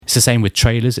It's the same with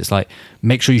trailers. It's like,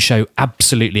 make sure you show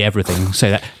absolutely everything so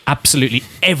that absolutely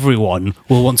everyone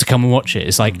will want to come and watch it.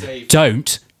 It's like,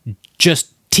 don't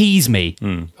just tease me.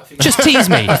 Just tease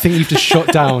me. I think you've just shot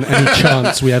down any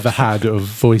chance we ever had of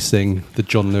voicing the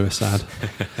John Lewis ad.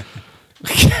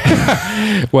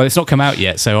 Well, it's not come out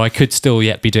yet, so I could still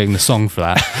yet be doing the song for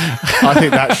that. I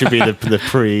think that should be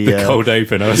the cold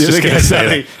open. I was just going to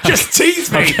say that. Just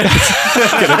tease me. Clip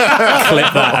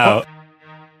that out.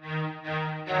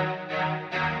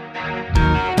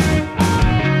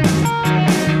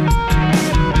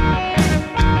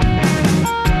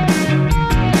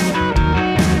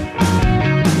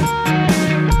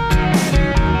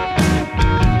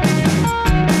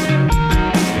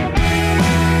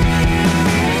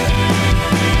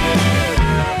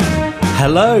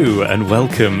 Hello and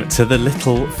welcome to the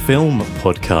Little Film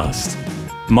Podcast.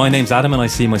 My name's Adam and I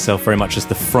see myself very much as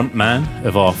the front man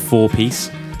of our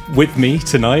four-piece. With me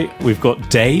tonight, we've got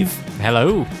Dave.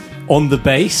 Hello. On the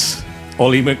bass,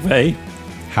 Ollie McVeigh.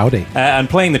 Howdy. And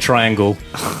playing the triangle,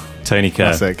 Tony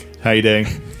Kerr. Classic. How you doing?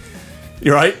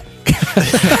 You right?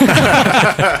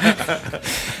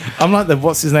 I'm like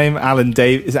what's his name?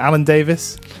 Is it Alan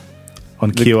Davis?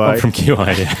 On QI. From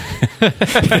QI, yeah.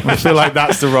 I feel like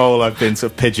that's the role I've been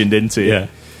sort of pigeoned into. Yeah.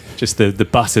 Just the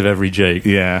butt of every joke.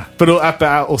 Yeah. But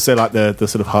also like the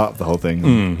sort of heart of the whole thing.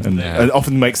 And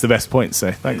often makes the best points,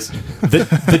 so thanks.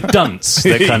 The dunce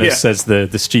that kind of says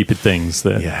the stupid things.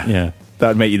 Yeah. That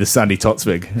would make you the Sandy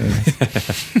Totsvig.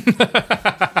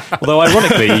 Although,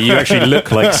 ironically, you actually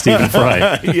look like Stephen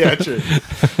Fry. Yeah, true.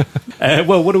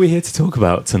 Well, what are we here to talk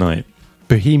about tonight?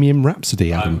 Bohemian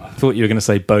Rhapsody, Adam. I thought you were going to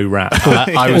say Bo Rap.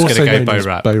 I was going to go Bo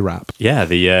Rap. Bo Rap. Yeah,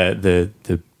 the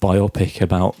biopic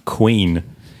about Queen.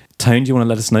 Tone, do you want to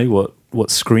let us know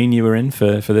what screen you were in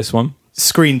for this one?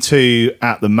 Screen 2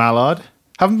 at the Mallard.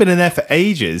 Haven't been in there for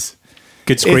ages.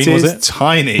 Good screen, was it? It is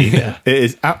tiny. Yeah. It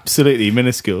is absolutely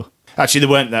minuscule.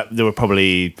 Actually, there were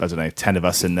probably, 10 of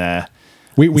us in there.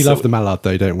 We love the Mallard,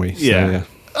 though, don't we? So, yeah.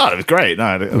 Oh, it was great.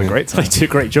 No, it was a great time. They do a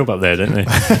great job up there, don't they?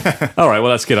 All right,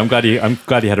 well, that's good. I'm glad you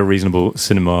had a reasonable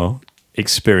cinema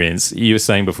experience. You were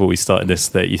saying before we started this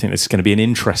that you think this is going to be an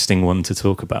interesting one to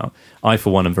talk about. I,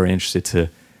 for one, am very interested to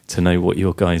know what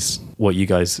you guys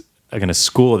are going to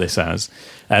score this as.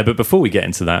 But before we get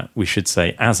into that, we should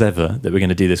say, as ever, that we're going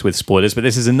to do this with spoilers. But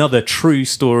this is another true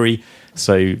story,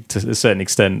 so to a certain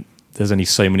extent, there's only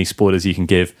so many spoilers you can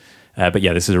give. But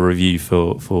yeah, this is a review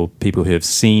for people who have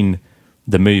seen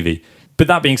the movie. But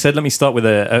that being said, let me start with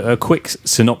a quick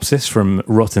synopsis from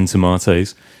Rotten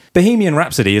Tomatoes. Bohemian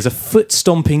Rhapsody is a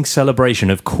foot-stomping celebration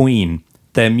of Queen,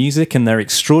 their music and their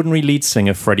extraordinary lead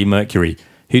singer Freddie Mercury,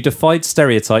 who defied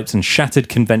stereotypes and shattered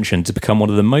convention to become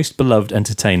one of the most beloved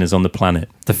entertainers on the planet.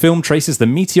 The film traces the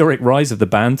meteoric rise of the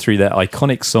band through their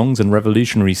iconic songs and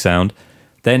revolutionary sound,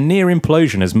 their near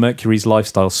implosion as Mercury's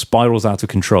lifestyle spirals out of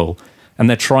control, and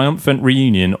their triumphant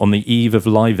reunion on the eve of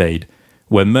Live Aid,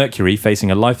 where Mercury, facing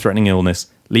a life-threatening illness,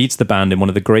 leads the band in one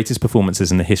of the greatest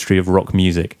performances in the history of rock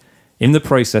music, in the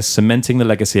process cementing the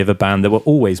legacy of a band that were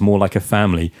always more like a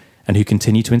family and who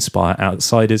continue to inspire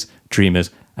outsiders, dreamers,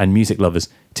 and music lovers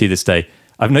to this day.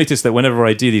 I've noticed that whenever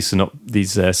I do these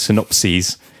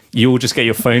synopses, you all just get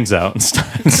your phones out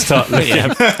and start looking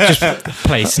at... Just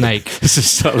play Snake.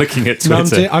 Just start looking at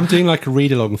Twitter. No, I'm doing like a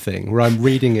read-along thing where I'm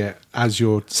reading it as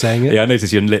you're saying it. Yeah, I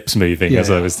noticed your lips moving as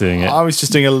I was doing it. I was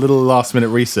just doing a little last-minute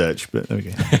research, but there we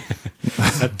go.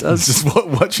 That does just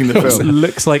watching the film. It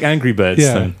looks like Angry Birds.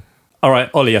 Yeah. Then. All right,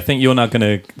 Ollie. I think you're now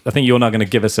going to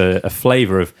give us a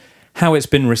flavour of how it's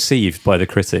been received by the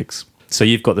critics. So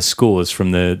you've got the scores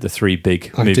from the three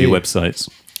big movie websites.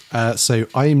 So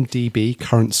IMDb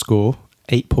current score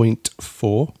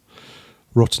 8.4,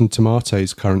 Rotten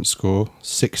Tomatoes current score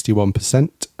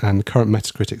 61%, and current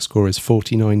Metacritic score is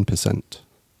 49%.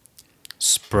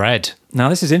 Spread. Now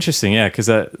this is interesting, yeah, because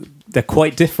they're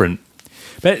quite different.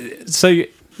 But so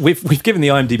we've given the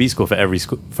IMDb score for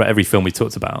every film we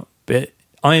talked about. But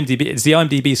is the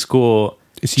IMDb score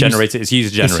it's user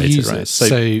generated, right?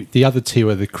 So the other two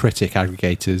are the critic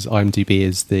aggregators. IMDb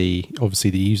is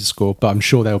obviously the user score, but I'm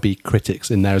sure there'll be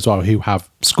critics in there as well who have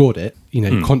scored it,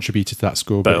 contributed to that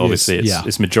score. But obviously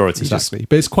it's majority. Exactly.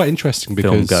 But it's quite interesting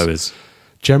because film goers.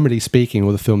 Generally speaking,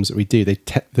 all the films that we do,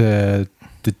 the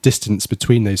distance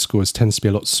between those scores tends to be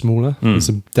a lot smaller. There's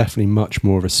definitely much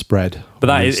more of a spread.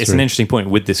 But it's an interesting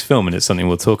point with this film, and it's something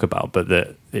we'll talk about, but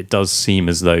that it does seem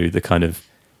as though the kind of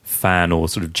fan or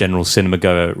sort of general cinema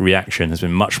goer reaction has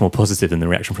been much more positive than the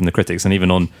reaction from the critics. And even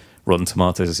on Rotten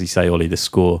Tomatoes, as you say, Ollie,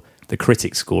 the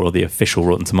critic score or the official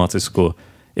Rotten Tomatoes score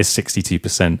is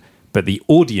 62%, but the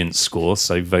audience score,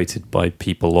 so voted by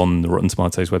people on the Rotten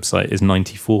Tomatoes website, is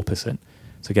 94%.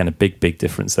 So again, a big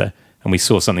difference there. And we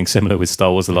saw something similar with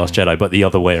Star Wars: The Last Jedi, but the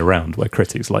other way around, where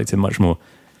critics liked it much more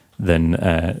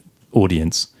than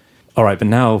audience. All right, but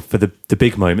now for the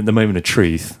big moment, the moment of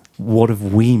truth. What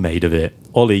have we made of it?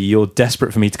 Ollie, you're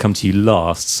desperate for me to come to you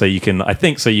last so you can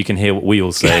hear what we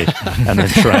all say and then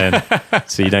try and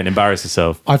so you don't embarrass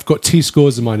yourself. I've got 2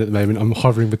 scores in mind at the moment. I'm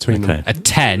hovering between them. A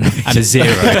 10 and a 0.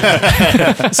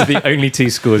 So the only 2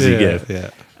 scores you give.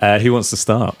 Yeah. Who wants to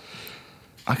start?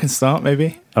 I can start,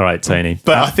 maybe. All right, Tony.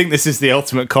 But I think this is the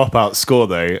ultimate cop-out score,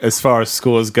 though. As far as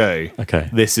scores go,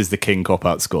 Okay. This is the king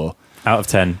cop-out score. Out of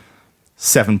 10.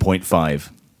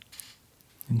 7.5.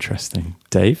 Interesting.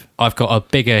 Dave? I've got a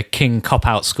bigger king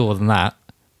cop-out score than that.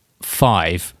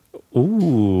 5.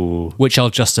 Ooh. Which I'll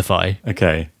justify.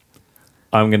 Okay.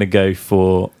 I'm going to go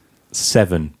for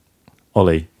 7.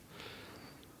 Ollie?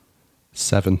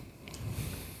 7.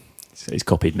 So he's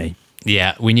copied me.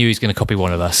 Yeah, we knew he was going to copy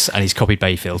one of us, and he's copied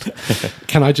Bayfield.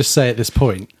 Can I just say at this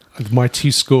point, my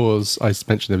 2 scores, I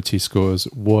mentioned there were 2 scores,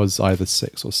 was either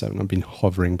 6 or 7. I've been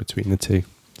hovering between the 2.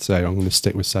 So I'm going to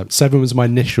stick with 7. 7 was my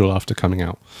initial after coming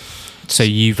out. So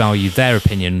you value their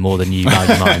opinion more than you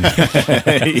value mine.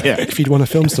 Yeah. If you'd won a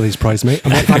film studies prize, mate, I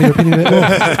might value your opinion a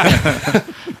bit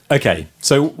more. Okay,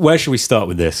 so where should we start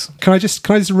with this? Can I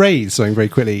just raise something very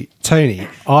quickly? Tony,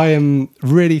 I am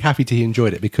really happy to hear you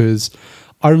enjoyed it because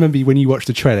I remember when you watched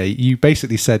the trailer, you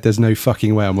basically said there's no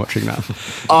fucking way I'm watching that.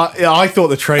 I thought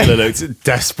the trailer looked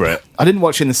desperate. I didn't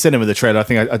watch it in the cinema, the trailer. I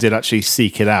think I did actually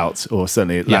seek it out, or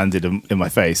certainly it landed in my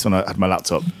face when I had my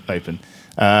laptop open.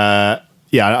 I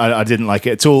didn't like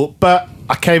it at all. But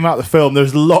I came out of the film,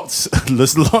 there's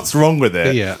lots wrong with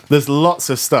it. Yeah. There's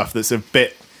lots of stuff that's a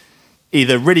bit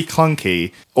either really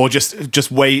clunky or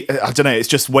just way, I don't know, it's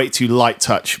just way too light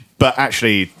touch. But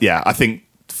actually, yeah, I think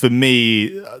for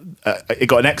me, it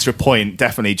got an extra point,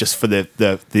 definitely just for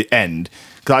the end,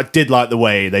 because I did like the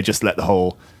way they just let the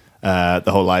whole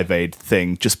Live Aid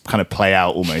thing just kind of play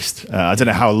out almost. I don't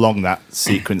know how long that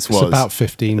sequence was. It's about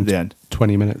 15 at the end.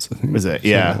 20 minutes, I think. Was it?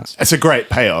 Yeah. It's a great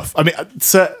payoff. I mean,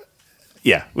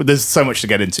 there's so much to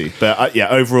get into, but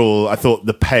overall, I thought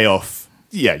the payoff.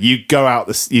 Yeah, you go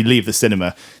out, you leave the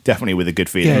cinema definitely with a good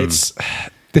feeling. Yeah,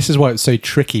 this is why it's so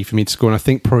tricky for me to score, and I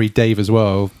think probably Dave as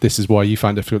well. This is why you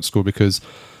found it difficult to score because,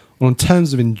 in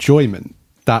terms of enjoyment,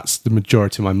 that's the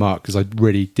majority of my mark because I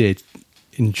really did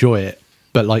enjoy it.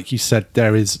 But like you said,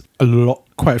 there is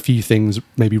quite a few things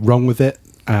maybe wrong with it,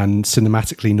 and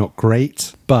cinematically not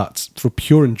great. But for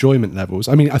pure enjoyment levels,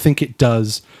 I mean, I think it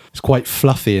does. It's quite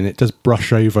fluffy, and it does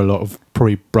brush over a lot of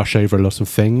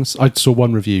things. I saw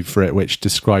one review for it which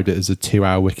described it as a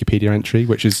 2-hour Wikipedia entry,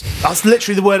 which is that's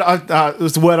literally the word. It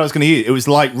was the word I was going to use. It was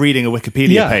like reading a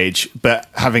Wikipedia page, but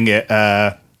having it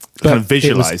kind of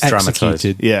visualized,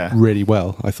 executed, really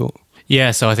well. I thought.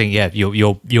 Yeah, so I think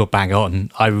you're bang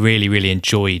on. I really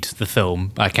enjoyed the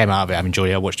film. I came out of it. I enjoyed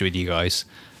it. I watched it with you guys,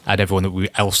 and everyone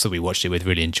else that we watched it with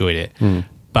really enjoyed it.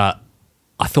 But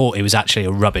I thought it was actually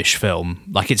a rubbish film.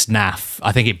 Like, it's naff.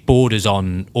 I think it borders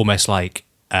on almost like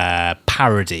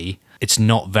parody. It's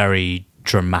not very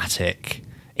dramatic.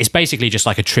 It's basically just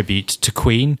like a tribute to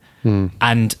Queen.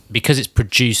 And because it's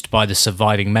produced by the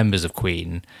surviving members of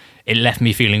Queen, it left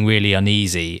me feeling really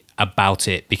uneasy about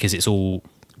it because it's all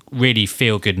really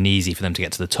feel good and easy for them to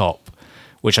get to the top,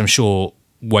 which I'm sure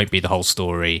won't be the whole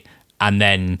story. And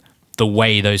then the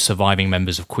way those surviving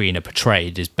members of Queen are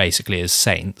portrayed is basically as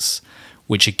saints,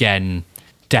 which again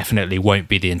definitely won't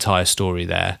be the entire story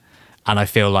there. And I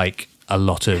feel like a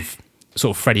lot of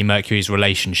sort of Freddie Mercury's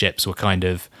relationships were kind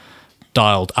of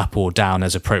dialed up or down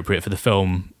as appropriate for the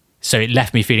film. So it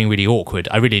left me feeling really awkward.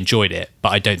 I really enjoyed it,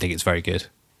 but I don't think it's very good.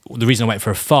 The reason I went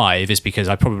for a 5 is because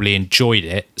I probably enjoyed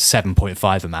it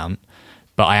 7.5 amount,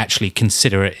 but I actually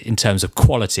consider it in terms of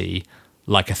quality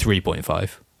like a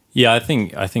 3.5. Yeah, I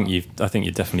think you're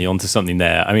definitely onto something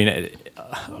there. I mean,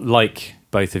 like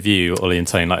both of you, Ollie and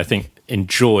Tone, like I think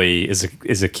enjoy is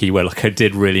a key word. Like I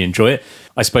did really enjoy it.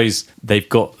 I suppose they've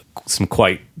got some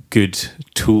quite good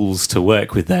tools to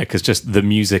work with there because just the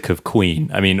music of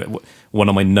Queen. I mean, one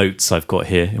of my notes I've got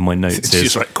here in my notes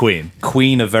is like Queen.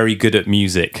 Queen are very good at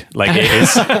music. Like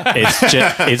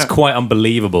it's quite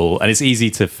unbelievable, and it's easy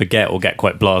to forget or get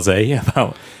quite blasé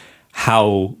about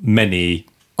how many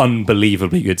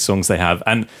unbelievably good songs they have.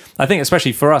 And I think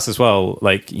especially for us as well,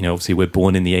 like, you know, obviously we're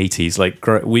born in the 80s,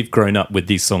 like we've grown up with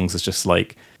these songs as just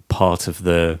like part of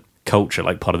the culture,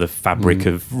 like part of the fabric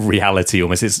of reality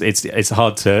almost. It's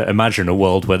hard to imagine a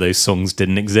world where those songs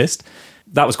didn't exist.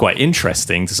 That was quite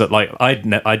interesting to sort of, like,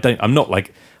 I'm not like,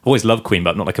 I've always loved Queen,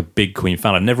 but I'm not like a big Queen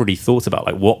fan. I've never really thought about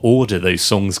like what order those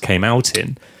songs came out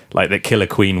in, like that Killer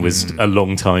Queen was a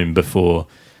long time before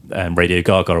Radio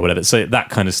Gaga or whatever. So that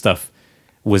kind of stuff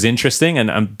was interesting.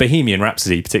 And Bohemian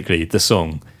Rhapsody, particularly the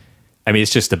song, I mean,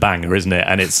 it's just a banger, isn't it?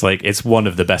 And it's like, it's one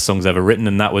of the best songs ever written.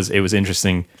 And it was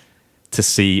interesting to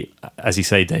see, as you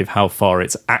say, Dave, how far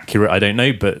it's accurate, I don't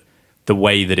know, but the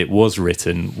way that it was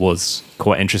written was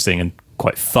quite interesting and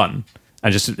quite fun.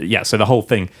 And just, yeah, so the whole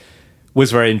thing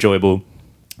was very enjoyable.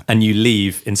 And you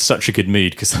leave in such a good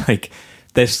mood because, like,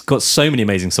 there's got so many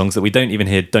amazing songs that we don't even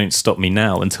hear Don't Stop Me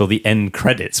Now until the end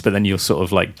credits, but then you're sort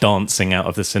of like dancing out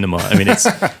of the cinema. I mean, it's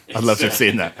I'd love to have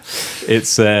seen that.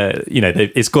 It's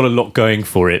it's got a lot going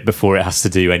for it before it has to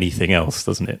do anything else,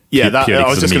 doesn't it? Yeah, I was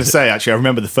because just of going to say, actually, I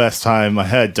remember the first time I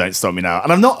heard Don't Stop Me Now,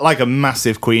 and I'm not like a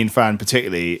massive Queen fan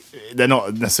particularly. They're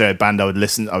not necessarily a band I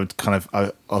would kind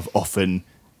of often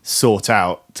sought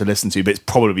out to listen to, but it's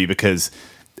probably because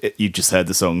you just heard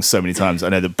the song so many times. I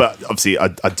know that, but obviously I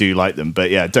do like them. But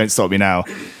yeah, Don't Stop Me Now.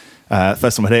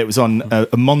 First time I heard it was on a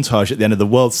montage at the end of the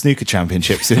World Snooker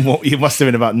Championships in what you must have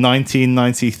been about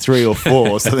 1993 or 4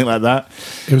 or something like that.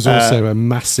 It was also a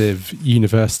massive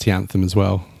university anthem as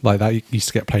well. Like that used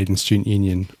to get played in student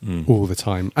union all the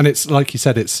time. And it's like you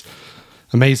said, it's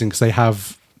amazing because they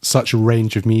have such a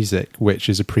range of music which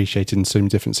is appreciated in so many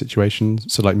different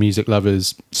situations. So like music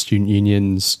lovers, student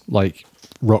unions, like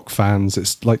rock fans,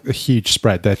 it's like a huge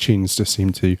spread. Their tunes just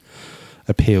seem to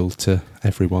appeal to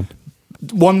everyone.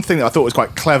 One thing that I thought was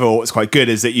quite clever or was quite good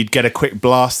is that you'd get a quick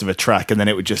blast of a track and then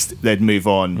they'd move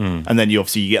on, and then you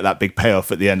get that big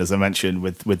payoff at the end, as I mentioned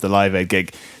with the Live Aid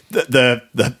gig. The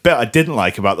bit I didn't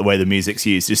like about the way the music's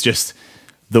used is just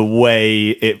the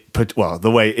way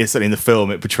certainly in the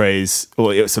film it portrays,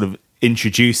 or it sort of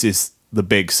introduces the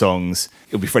big songs.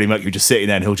 It'll be Freddie Mercury just sitting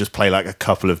there and he'll just play like a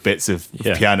couple of bits of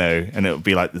piano, and it'll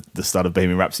be like the start of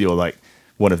Bohemian Rhapsody, or like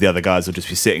one of the other guys will just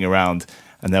be sitting around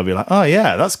and they'll be like, oh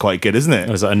yeah, that's quite good, isn't it?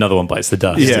 It was like Another One Bites the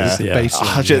Dust.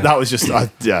 That was just, I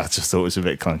just thought it was a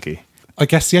bit clunky. I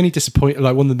guess the only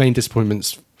one of the main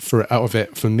disappointments out of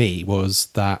it for me was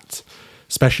that,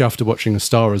 especially after watching A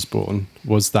Star Is Born,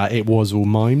 was that it was all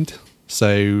mimed.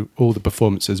 So all the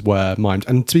performances were mimed,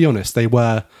 and to be honest, they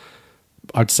were,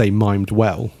 I'd say, mimed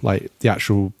well. Like the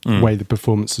actual way the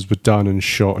performances were done and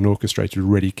shot and orchestrated were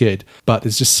really good. But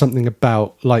there's just something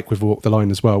about, like with Walk the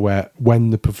Line as well, where when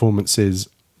the performances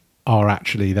are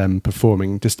actually them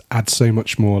performing, just adds so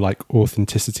much more like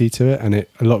authenticity to it, and a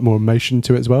lot more emotion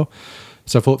to it as well.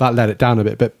 So I thought that let it down a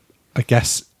bit. But I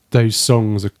guess those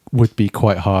songs would be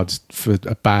quite hard for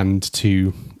a band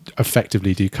to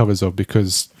effectively do covers of,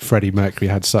 because Freddie Mercury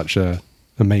had such a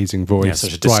amazing voice.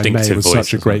 Such a Brian May was voice,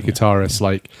 such a great guitarist.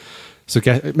 So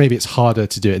maybe it's harder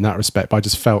to do it in that respect, but I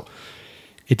just felt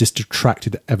it just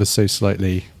detracted ever so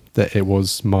slightly that it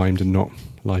was mimed and not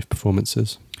live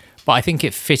performances. But I think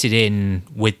it fitted in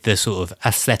with the sort of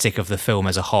aesthetic of the film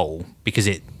as a whole, because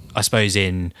I suppose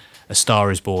in A Star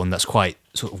Is Born, that's quite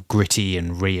sort of gritty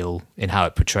and real in how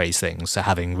it portrays things. So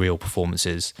having real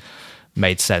performances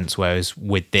made sense, whereas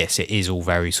with this, it is all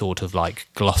very sort of like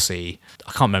glossy.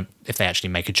 I can't remember if they actually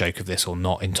make a joke of this or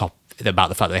not about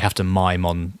the fact that they have to mime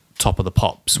on Top of the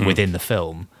Pops within the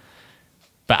film.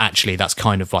 But actually, that's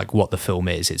kind of like what the film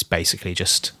is. It's basically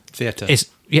just theatre. It's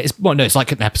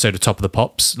like an episode of Top of the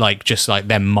Pops, like just like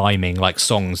them miming like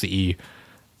songs that you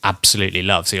absolutely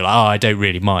love. So you're like, oh, I don't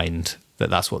really mind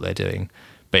that's what they're doing.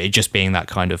 But it just being that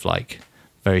kind of like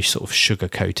very sort of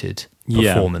sugar-coated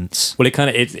performance. Well, it kind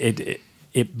of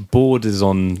it borders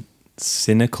on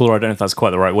cynical, or I don't know if that's quite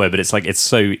the right word, but it's like it's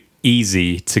so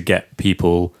easy to get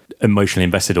people emotionally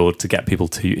invested or to get people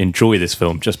to enjoy this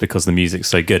film just because the music's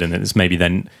so good, and it's maybe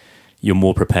then you're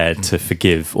more prepared to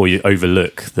forgive or you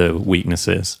overlook the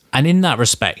weaknesses. And in that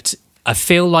respect, I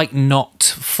feel like not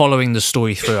following the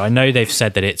story through. I know they've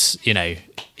said that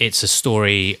it's a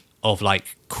story of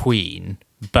like Queen,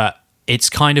 but it's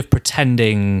kind of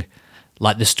pretending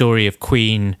like the story of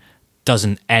Queen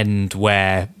doesn't end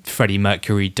where Freddie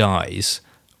Mercury dies,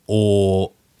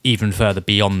 or even further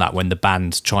beyond that when the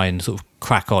band try and sort of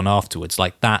crack on afterwards.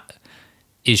 Like that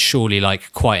is surely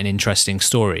like quite an interesting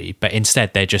story, but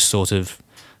instead they're just sort of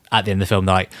at the end of the film,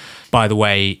 they're like, by the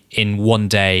way, in one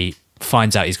day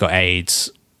finds out he's got AIDS,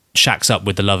 shacks up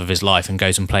with the love of his life and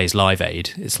goes and plays Live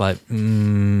Aid. It's like,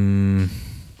 Well,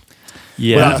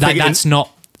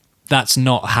 that's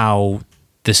not how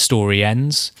the story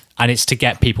ends. And it's to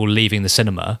get people leaving the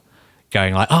cinema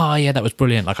going like, oh yeah, that was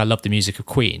brilliant, like I love the music of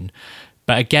Queen.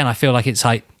 But again, I feel like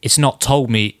it's not told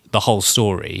me the whole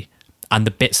story, and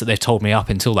the bits that they've told me up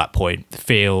until that point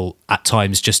feel at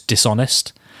times just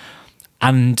dishonest.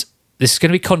 And this is going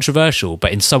to be controversial,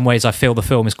 but in some ways I feel the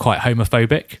film is quite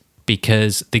homophobic,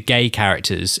 because the gay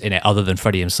characters in it, other than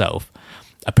Freddie himself,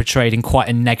 are portrayed in quite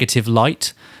a negative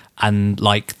light. and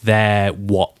like they're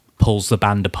what pulls the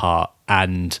band apart,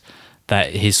 and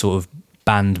that his sort of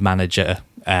band manager,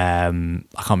 I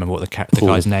can't remember what the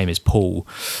guy's name is, Paul,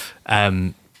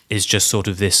 is just sort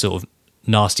of this sort of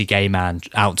nasty gay man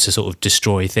out to sort of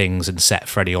destroy things and set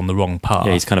Freddie on the wrong path.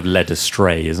 Yeah, he's kind of led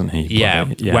astray, isn't he? Yeah.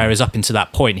 Whereas up until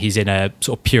that point, he's in a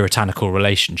sort of puritanical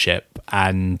relationship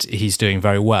and he's doing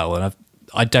very well. And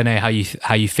I don't know how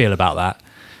you feel about that,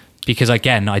 because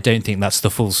again, I don't think that's the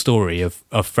full story of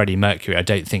Freddie Mercury. I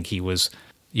don't think he was,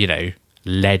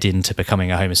 led into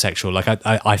becoming a homosexual. Like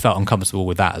I felt uncomfortable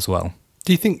with that as well.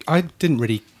 Do you think I didn't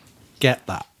really get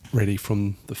that really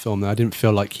from the film? I didn't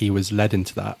feel like he was led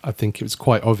into that. I think it was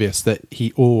quite obvious that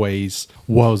he always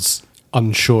was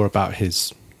unsure about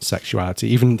his sexuality.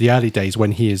 Even in the early days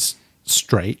when he is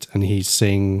straight and he's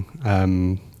seeing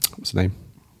what's her name?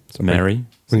 Mary.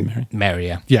 Mary,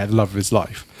 yeah. Yeah, the love of his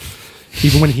life.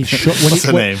 Even when he's What's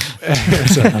her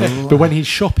name? But when he's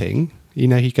shopping,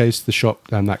 he goes to the shop,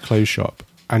 that clothes shop,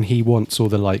 and he wants all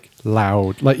the like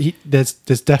loud, there's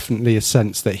definitely a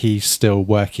sense that he's still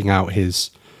working out his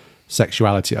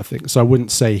sexuality, I think. So I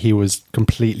wouldn't say he was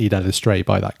completely led astray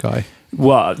by that guy.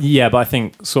 Well, yeah, but I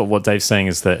think sort of what Dave's saying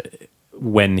is that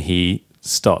when he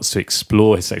starts to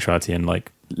explore his sexuality and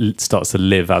like starts to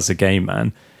live as a gay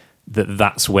man,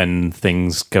 that's when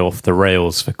things go off the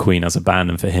rails for Queen as a band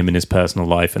and for him in his personal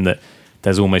life, and that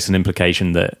there's almost an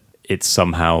implication that it's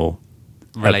somehow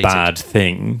related. A bad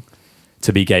thing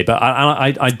to be gay. But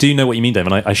I do know what you mean, Dave,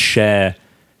 and I share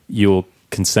your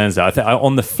concerns there. I think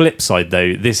on the flip side,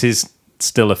 though, this is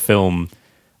still a film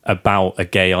about a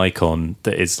gay icon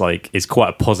that is quite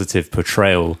a positive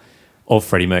portrayal of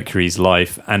Freddie Mercury's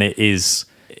life, and it's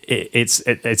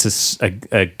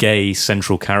a gay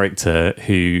central character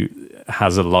who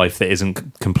has a life that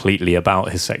isn't completely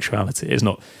about his sexuality. It's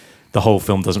not, the whole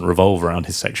film doesn't revolve around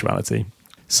his sexuality.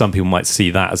 Some people might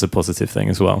see that as a positive thing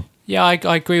as well. Yeah, I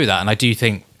agree with that, and I do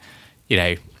think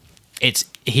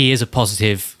he is a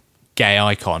positive gay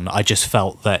icon. I just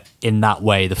felt that in that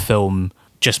way the film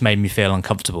just made me feel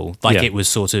uncomfortable. It was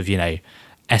sort of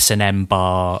S&M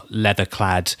bar, leather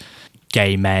clad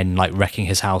gay men like wrecking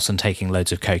his house and taking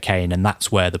loads of cocaine, and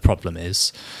that's where the problem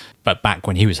is. But back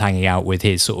when he was hanging out with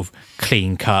his sort of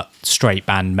clean cut straight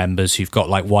band members who've got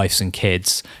like wives and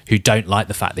kids who don't like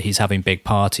the fact that he's having big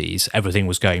parties, everything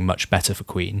was going much better for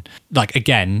Queen. Like,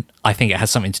 again, I think it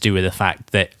has something to do with the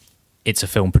fact that it's a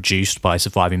film produced by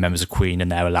surviving members of Queen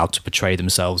and they're allowed to portray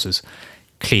themselves as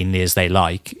cleanly as they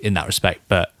like in that respect.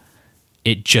 But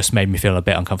it just made me feel a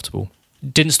bit uncomfortable.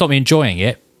 Didn't stop me enjoying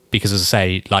it, because as I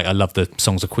say, like, I love the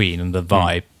songs of Queen and the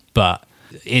vibe, but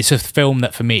it's a film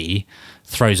that for me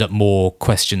throws up more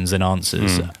questions than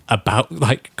answers about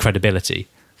like credibility.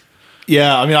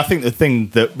 Yeah, I mean, I think the thing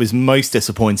that was most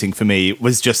disappointing for me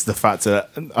was just the fact that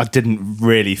I didn't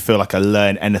really feel like I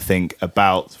learned anything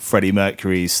about Freddie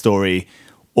Mercury's story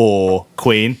or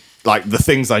Queen. Like, the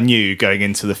things I knew going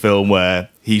into the film were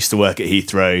he used to work at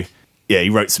Heathrow. Yeah, he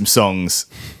wrote some songs.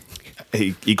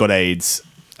 He got AIDS,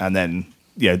 and then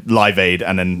Live Aid,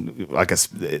 and then I guess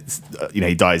it's,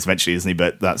 he dies eventually, isn't he?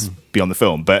 But that's beyond the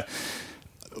film. But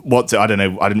I don't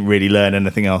know. I didn't really learn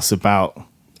anything else about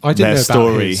their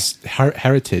story, his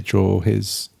heritage, or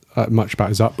his much about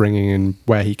his upbringing and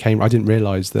where he came. I didn't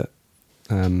realise that.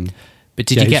 But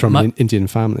did you get from an Indian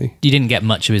family? You didn't get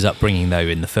much of his upbringing though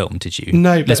in the film, did you?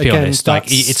 No, but let's be again, honest. Like,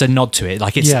 it's a nod to it.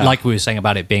 Like, it's like we were saying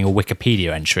about it being a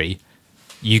Wikipedia entry.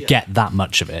 You get that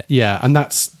much of it. Yeah, and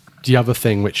that's the other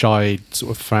thing which I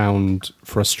sort of found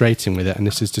frustrating with it. And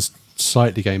this is just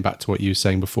slightly going back to what you were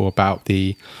saying before about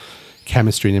the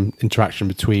chemistry and interaction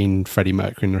between Freddie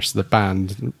Mercury and the rest of the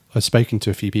band. I've spoken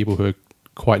to a few people who are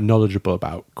quite knowledgeable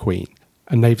about Queen,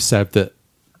 and they've said that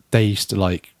they used to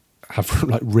like have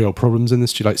like real problems in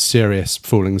this, like serious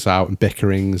fallings out and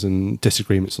bickerings and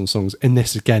disagreements on songs. In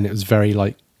this, again, it was very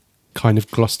like kind of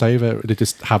glossed over. They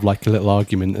just have like a little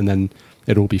argument and then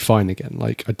it'd all be fine again.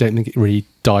 Like, I don't think it really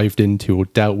dived into or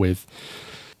dealt with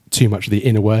too much of the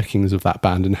inner workings of that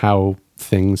band and how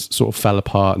things sort of fell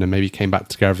apart and then maybe came back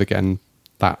together again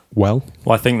that well.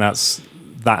 Well, I think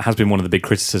that has been one of the big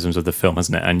criticisms of the film,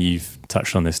 hasn't it? And you've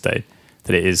touched on this, Dave,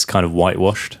 that it is kind of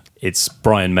whitewashed. It's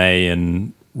Brian May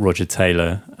and Roger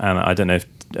Taylor, and I don't know if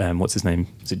what's his name?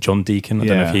 Is it John Deacon? I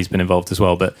don't know if he's been involved as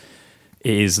well, but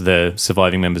it is the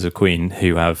surviving members of Queen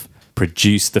who have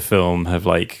produced the film, have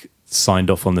like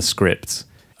signed off on the script.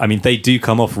 I mean, they do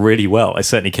come off really well. I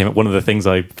certainly came up, one of the things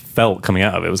I felt coming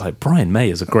out of it was like, Brian May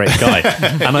is a great guy.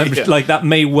 And I'm like, that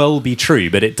may well be true,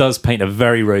 but it does paint a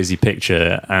very rosy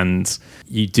picture. And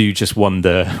you do just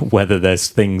wonder whether there's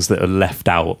things that are left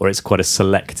out or it's quite a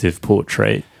selective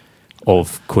portrait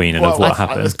of Queen and of what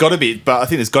happened. There's got to be, but I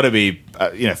think there's got to be,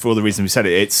 for all the reasons we said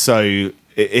it, it's so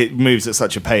it moves at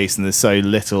such a pace, and there's so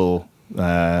little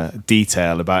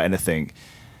detail about anything.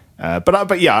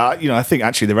 But yeah, I think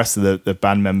actually the rest of the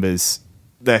band members,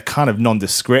 they're kind of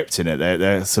nondescript in it.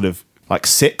 They're sort of like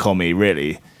sitcom-y,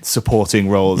 really, supporting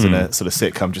roles in a sort of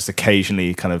sitcom, just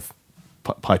occasionally kind of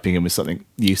piping in with something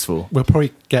useful. We'll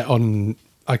probably get on,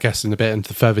 I guess, in a bit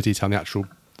into further detail on the actual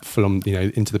film,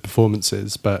 into the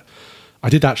performances. But I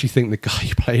did actually think the guy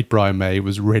who played Brian May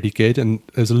was really good. And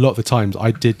there's a lot of the times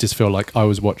I did just feel like I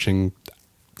was watching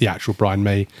the actual Brian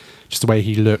May, just the way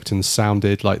he looked and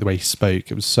sounded, like the way he spoke.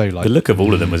 It was so like... The look of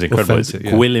all of them was incredible.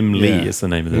 Authentic, Gwilym Lee is the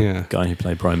name of the guy who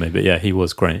played Brian May. But yeah, he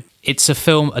was great. It's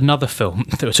another film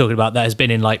that we're talking about that has been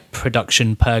in like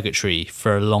production purgatory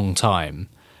for a long time.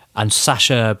 And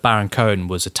Sacha Baron Cohen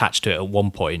was attached to it at one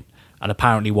point. And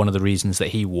apparently one of the reasons that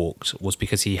he walked was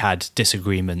because he had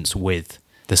disagreements with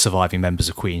the surviving members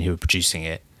of Queen who were producing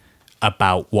it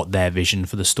about what their vision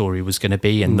for the story was going to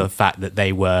be, and the fact that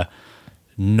they were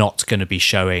not going to be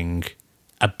showing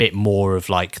a bit more of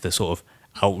like the sort of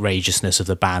outrageousness of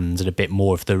the band and a bit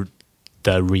more of the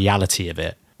reality of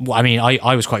it. Well, I mean,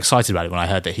 I was quite excited about it when I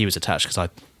heard that he was attached, because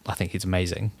I think he's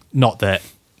amazing. Not that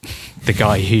the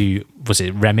guy who was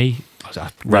it, Rami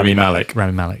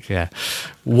Malek, yeah,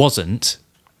 wasn't,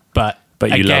 but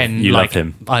you again, love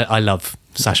him. I love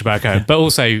Sacha Baron Cohen, but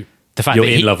also the fact you're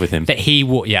that in love with him. That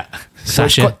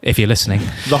Sacha, if you're listening.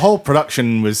 The whole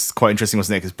production was quite interesting,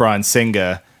 wasn't it? Because Bryan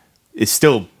Singer is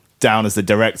still down as the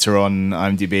director on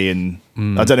IMDb, and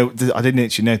I don't know. I didn't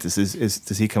actually notice.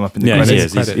 Does he come up in the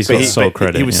credits? He's got sole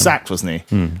credit. He was sacked, wasn't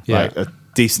he? Like a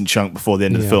decent chunk before the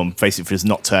end of the film, basically for just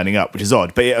not turning up, which is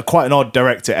odd. But quite an odd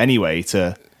director anyway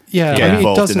to get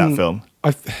involved in that film.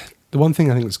 The one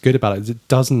thing I think that's good about it is it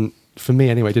doesn't, for me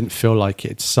anyway, it didn't feel like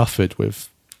it suffered with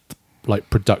like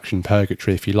production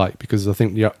purgatory, if you like, because I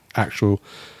think the actual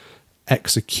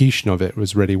execution of it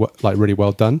was really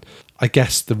well done. I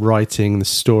guess the writing, the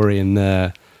story, and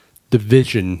the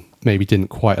vision maybe didn't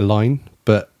quite align,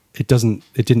 but it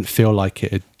didn't feel like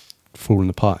it had fallen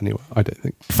apart anyway, I don't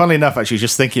think. Funnily enough, actually,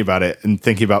 just thinking about it and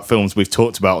thinking about films we've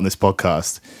talked about on this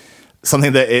podcast,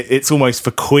 something that it's almost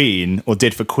for Queen, or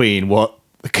did for Queen, what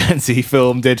the Guernsey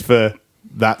film did for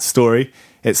that story.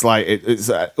 It's like it's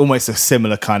almost a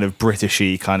similar kind of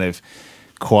Britishy, kind of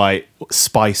quite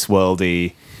Spice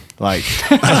Worldy, like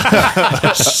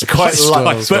quite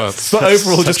like, but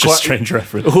overall just quite strange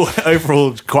reference.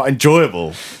 Overall, quite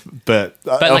enjoyable. But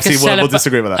obviously, like we'll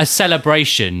disagree with that. A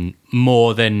celebration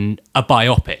more than a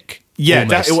biopic. Yeah,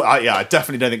 I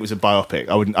definitely don't think it was a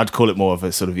biopic. I'd call it more of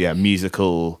a sort of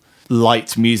musical,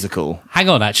 light musical. Hang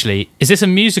on, actually, is this a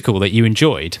musical that you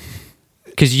enjoyed?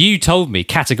 Because you told me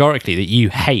categorically that you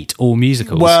hate all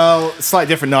musicals. Well, slightly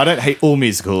different. No, I don't hate all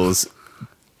musicals,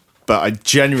 but I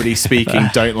generally speaking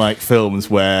don't like films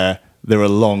where there are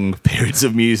long periods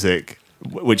of music,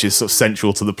 which is sort of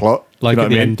central to the plot. Like at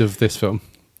the end of this film.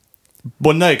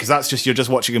 Well, no, because you're just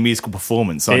watching a musical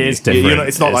performance. Aren't It you? is different.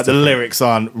 It's not like the lyrics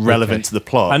aren't relevant to the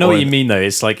plot. I know what you mean, though.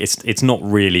 It's like it's not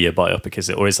really a biopic, is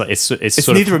it? Or it's like it's sort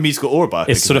neither of, a musical or a biopic.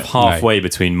 It's sort of halfway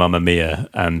between Mamma Mia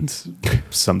and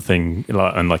something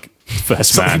like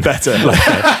First Man. Something better.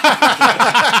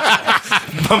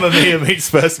 Mamma Mia meets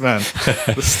First Man.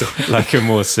 The story. Like a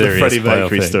more serious Freddie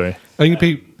Mercury biopic. story. I think it'd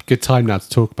be a good time now to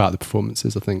talk about the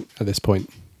performances, I think, at this point.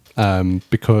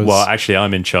 Because well, actually,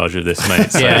 I'm in charge of this,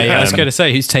 mate. So, yeah, I was going to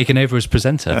say, who's taken over as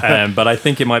presenter? But I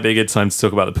think it might be a good time to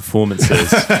talk about the performances.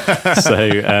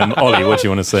 So, Ollie, what do you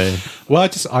want to say? Well, I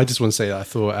just want to say that I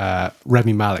thought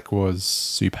Rami Malek was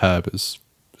superb as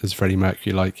Freddie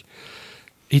Mercury. Like,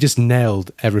 he just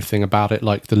nailed everything about it,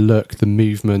 like the look, the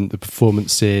movement, the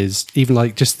performances, even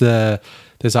like just there's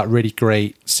that really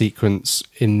great sequence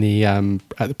in the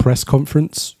at the press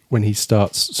conference when he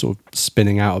starts sort of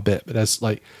spinning out a bit, but there's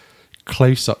like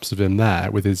close-ups of him there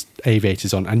with his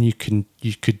aviators on, and you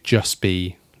could just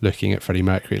be looking at Freddie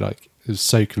Mercury. Like, it was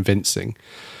so convincing.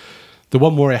 The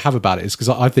one worry I have about it is because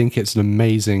I think it's an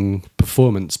amazing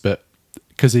performance, but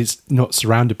because he's not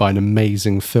surrounded by an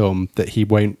amazing film, that he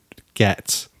won't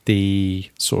get the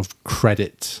sort of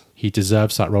credit he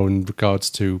deserves that role in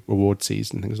regards to award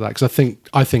season and things like that. Because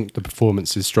I think the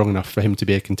performance is strong enough for him to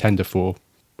be a contender for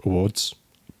awards,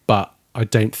 but I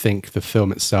don't think the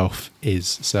film itself is.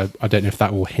 So I don't know if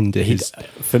that will hinder his.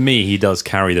 For me, he does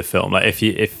carry the film. Like if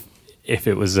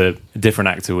it was a different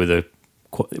actor with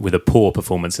a poor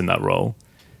performance in that role,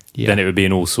 then it would be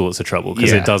in all sorts of trouble,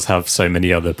 because it does have so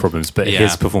many other problems. But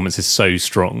his performance is so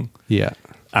strong. Yeah.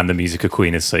 And the music of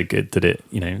Queen is so good that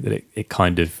it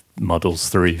kind of muddles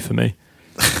through for me.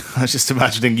 I was just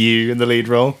imagining you in the lead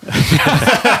role.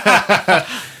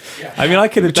 I mean, I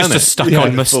could have done Just a it. stuck-on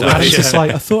And moustache. it's just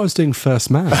like, I thought I was doing First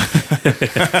Man.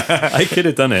 I could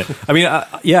have done it. I mean, as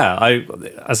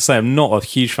I say, I'm not a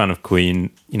huge fan of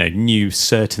Queen. Knew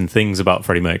certain things about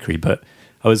Freddie Mercury, but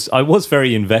I was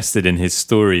very invested in his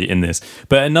story in this.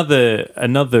 But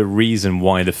another reason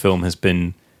why the film has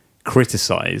been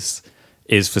criticised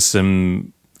is for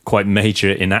some quite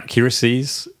major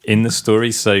inaccuracies in the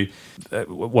story. So,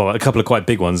 a couple of quite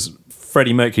big ones.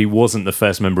 Freddie Mercury wasn't the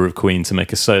first member of Queen to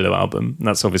make a solo album. And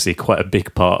that's obviously quite a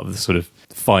big part of the sort of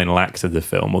final act of the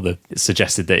film, or it's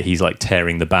suggested that he's like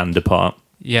tearing the band apart.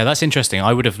 Yeah, that's interesting.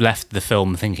 I would have left the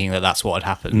film thinking that that's what had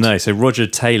happened. No, so Roger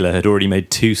Taylor had already made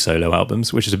 2 solo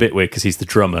albums, which is a bit weird because he's the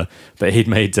drummer, but he'd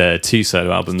made 2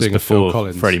 solo albums doing a Phil before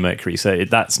Collins. Freddie Mercury. So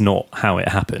that's not how it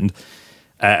happened.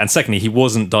 And secondly, he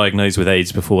wasn't diagnosed with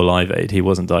AIDS before Live Aid. He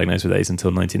wasn't diagnosed with AIDS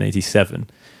until 1987.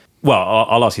 Well,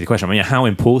 I'll ask you the question. I mean, how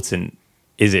important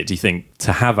is it, do you think,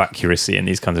 to have accuracy in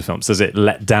these kinds of films? Does it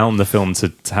let down the film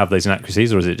to have those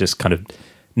inaccuracies, or is it just kind of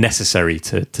necessary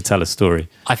to tell a story?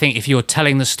 I think if you're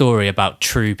telling the story about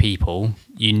true people,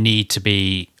 you need to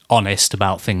be honest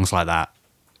about things like that.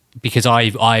 Because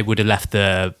I would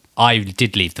have I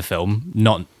did leave the film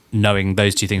not knowing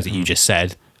those 2 things that you just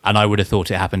said, and I would have thought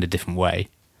it happened a different way.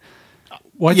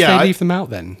 Why did they leave them out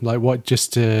then? Like, what,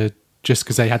 just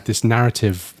because they had this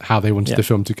narrative how they wanted the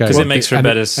film to go? Because it makes for a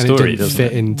better story, and it didn't doesn't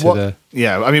fit it? into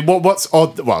Yeah, I mean, what's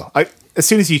odd? Well, as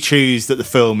soon as you choose that the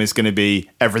film is going to be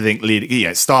everything leading,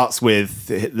 it starts with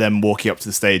them walking up to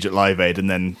the stage at Live Aid and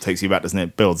then takes you back, doesn't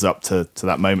it? Builds up to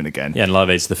that moment again. Yeah, and Live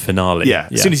Aid's the finale. Yeah,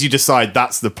 as soon as you decide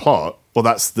that's the plot or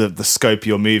that's the scope of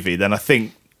your movie, then I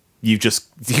think you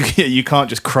can't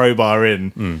just crowbar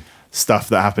in stuff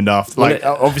that happened after. Like,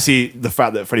 obviously, the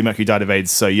fact that Freddie Mercury died of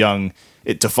AIDS so young,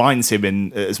 it defines him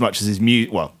in as much as his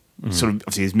music. Well, sort of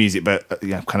obviously his music, but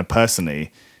kind of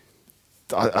personally,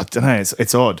 I don't know.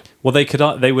 It's odd. Well,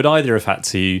 they would either have had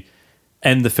to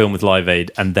end the film with Live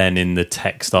Aid and then in the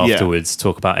text afterwards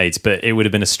talk about AIDS, but it would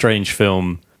have been a strange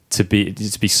film to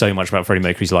be so much about Freddie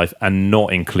Mercury's life and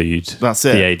not include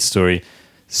the AIDS story.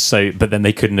 So, but then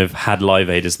they couldn't have had Live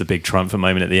Aid as the big triumphant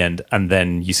moment at the end, and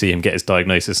then you see him get his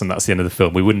diagnosis, and that's the end of the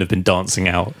film. We wouldn't have been dancing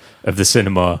out of the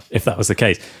cinema if that was the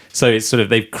case. So it's sort of,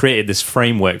 they've created this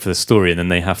framework for the story, and then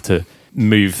they have to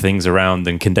move things around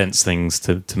and condense things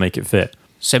to make it fit.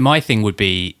 So my thing would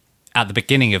be, at the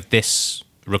beginning of this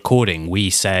recording, we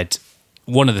said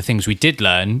one of the things we did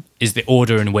learn is the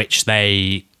order in which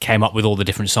they came up with all the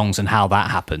different songs and how that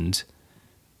happened.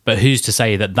 But who's to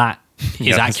say that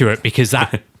is accurate, because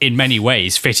that in many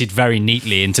ways fitted very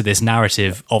neatly into this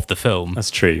narrative of the film. That's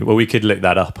true. Well, we could look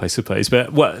that up, I suppose.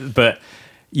 But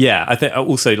yeah, I think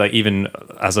also, like, even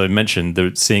as I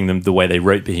mentioned, seeing them the way they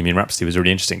wrote Bohemian Rhapsody was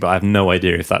really interesting, but I have no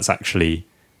idea if that's actually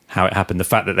how it happened. The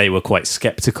fact that they were quite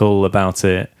skeptical about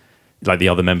it, like the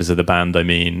other members of the band, I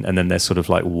mean, and then there's sort of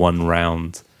like one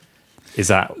round. Is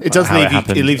that it does how leave it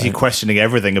happened? It leaves you questioning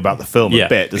everything about the film a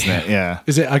bit, doesn't it? Yeah.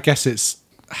 Is it? I guess it's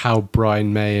how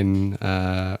Brian May and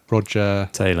Roger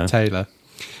Taylor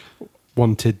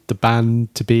wanted the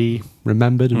band to be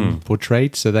remembered and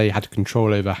portrayed, so they had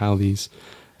control over how these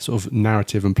sort of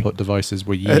narrative and plot devices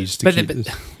were used.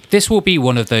 But this will be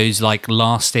one of those like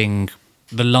lasting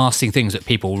things that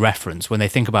people reference when they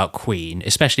think about Queen,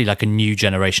 especially like a new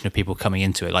generation of people coming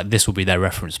into it. Like, this will be their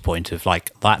reference point of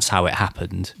like, that's how it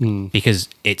happened, because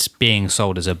it's being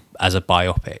sold as a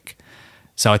biopic.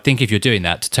 So I think if you're doing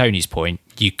that, to Tony's point,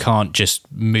 you can't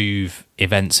just move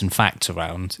events and facts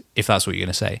around, if that's what you're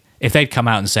going to say. If they'd come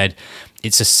out and said,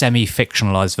 it's a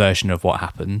semi-fictionalized version of what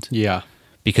happened,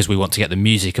 because we want to get the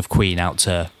music of Queen out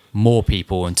to more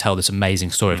people and tell this amazing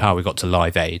story of how we got to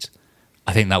Live Aid,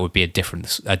 I think that would be a different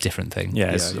thing.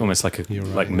 Yeah, it's almost like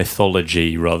like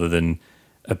mythology rather than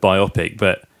a biopic.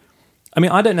 But I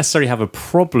mean, I don't necessarily have a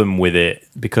problem with it,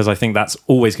 because I think that's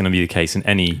always going to be the case in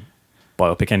any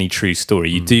biopic, any true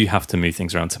story. You do have to move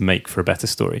things around to make for a better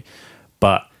story.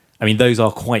 But I mean, those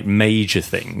are quite major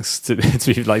things to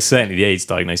be like. Certainly, the AIDS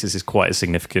diagnosis is quite a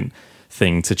significant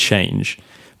thing to change.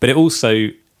 But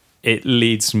it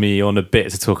leads me on a bit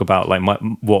to talk about like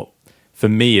what for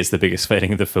me is the biggest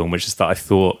failing of the film, which is that I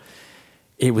thought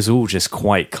it was all just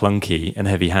quite clunky and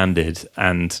heavy-handed,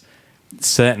 and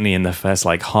certainly in the first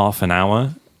like half an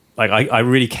hour, like I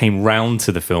really came round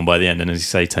to the film by the end. And as you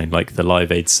say, Tone, like the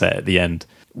Live Aid set at the end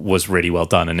was really well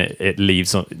done, and it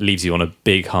leaves you on a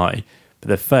big high. But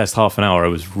the first half an hour, I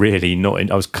was really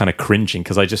I was kind of cringing,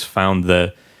 because I just found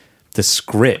the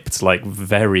script like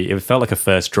it felt like a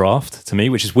first draft to me,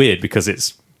 which is weird because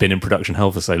it's been in production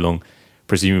hell for so long.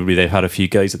 Presumably they've had a few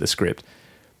goes at the script,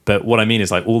 But what I mean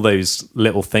is like all those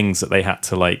little things that they had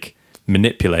to like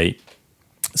manipulate.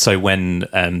 So when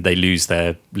they lose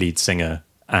their lead singer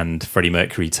and Freddie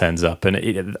Mercury turns up,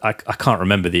 and I can't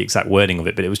remember the exact wording of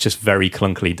it, but it was just very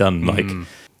clunkily done. Like,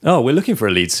 oh, we're looking for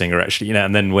a lead singer actually, you know.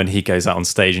 And then when he goes out on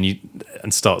stage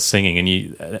and starts singing,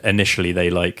 and initially they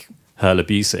like hurl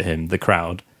abuse at him, the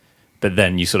crowd, but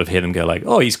then you sort of hear them go like,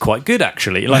 oh, he's quite good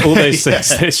actually, like all those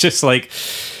things. It's just like,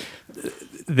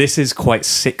 this is quite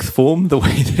sixth form, the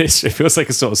way this, it feels like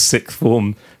a sort of sixth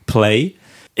form play.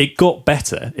 It got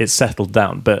better, it settled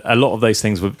down, but a lot of those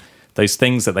things were those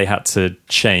things that they had to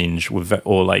change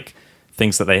or like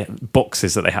things that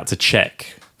boxes that they had to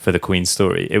check for the Queen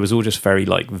story. It was all just very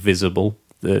like visible.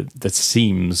 The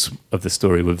seams of the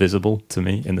story were visible to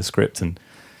me in the script, and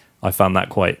I found that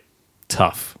quite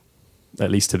tough, at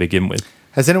least to begin with.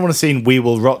 Has anyone seen We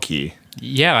Will Rock You?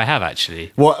 Yeah, I have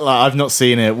actually. What? Like, I've not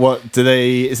seen it. What do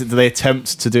they? Do they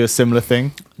attempt to do a similar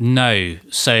thing? No.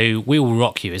 So We Will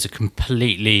Rock You is a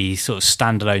completely sort of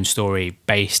standalone story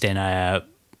based in a.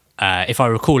 If I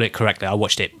recall it correctly, I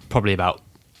watched it probably about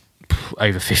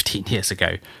over 15 years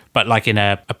ago. But like in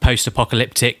a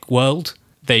post-apocalyptic world,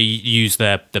 they use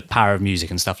the power of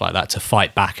music and stuff like that to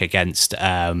fight back against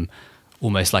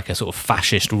almost like a sort of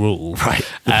fascist rule. Right.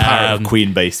 The power of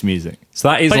Queen-based music. So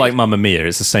that is like Mamma Mia.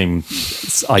 It's the same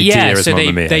idea as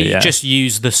Mamma Mia. They just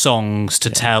use the songs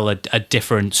to tell a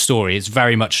different story. It's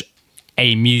very much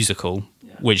a musical,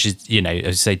 which is, you know,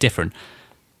 as I say, different.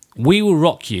 We Will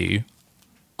Rock You,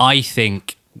 I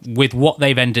think, with what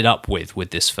they've ended up with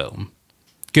this film,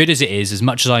 good as it is, as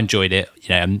much as I enjoyed it, you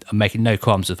know, I'm making no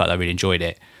qualms with the fact that I really enjoyed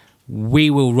it. We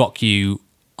Will Rock You,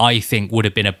 I think, would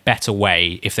have been a better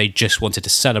way if they just wanted to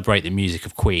celebrate the music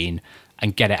of Queen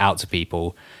and get it out to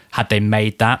people, had they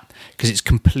made that, because it's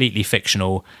completely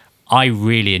fictional. I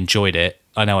really enjoyed it.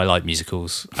 I know I like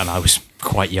musicals, and I was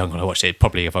quite young when I watched it.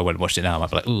 Probably if I went and watched it now, I might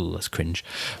be like, ooh, that's cringe.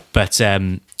 But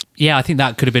yeah, I think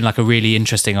that could have been like a really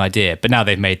interesting idea. But now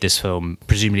they've made this film,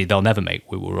 presumably they'll never make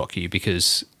We Will Rock You,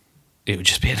 because it would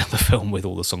just be another film with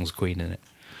all the songs of Queen in it.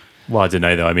 Well, I don't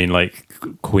know though. I mean, like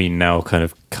Queen now kind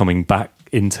of coming back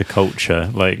into culture,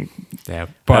 like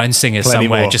Bryan Singer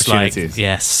somewhere just like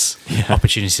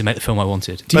opportunities to make the film I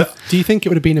wanted. Do you think it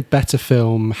would have been a better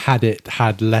film had it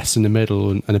had less in the middle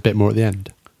and a bit more at the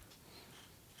end?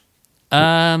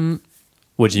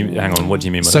 What do you mean by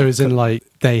that? So as in like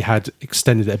they had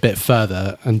extended it a bit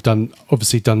further and done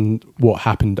what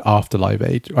happened after Live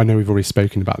Aid. I know we've already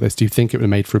spoken about this. Do you think it would have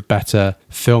made for a better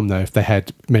film though if they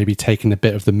had maybe taken a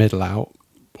bit of the middle out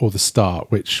or the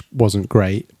start, which wasn't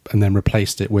great, and then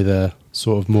replaced it with a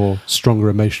sort of more stronger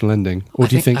emotional ending? Or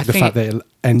do you think the fact that it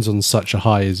ends on such a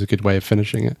high is a good way of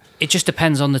finishing it? It just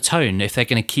depends on the tone. If they're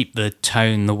going to keep the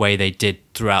tone the way they did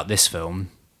throughout this film,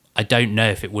 I don't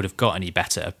know if it would have got any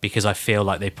better, because I feel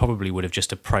like they probably would have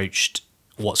just approached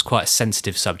what's quite a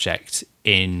sensitive subject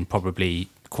in probably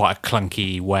quite a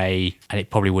clunky way, and it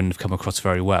probably wouldn't have come across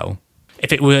very well.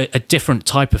 If it were a different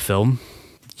type of film,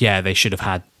 yeah, they should have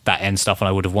had that end stuff and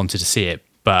I would have wanted to see it.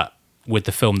 But with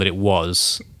the film that it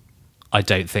was, I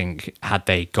don't think, had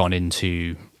they gone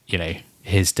into, you know,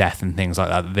 his death and things like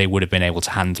that, they would have been able to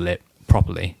handle it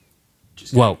properly.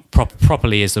 Well,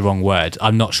 properly is the wrong word.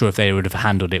 I'm not sure if they would have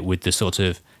handled it with the sort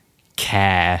of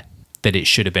care that it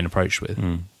should have been approached with.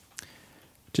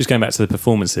 Just going back to the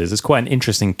performances, it's quite an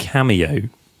interesting cameo.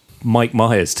 Mike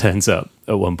Myers turns up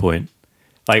at one point.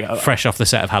 Like fresh off the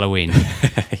set of Halloween.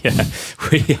 Yeah.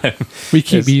 We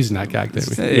keep using that gag,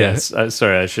 don't we? Yes.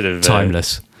 Sorry, I should have...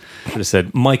 Timeless. Should have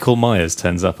said Michael Myers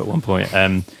turns up at one point.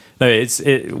 No,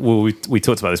 we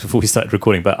talked about this before we started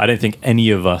recording, but I don't think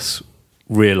any of us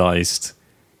realised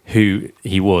who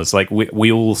he was. Like,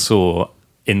 we all saw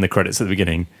in the credits at the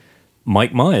beginning,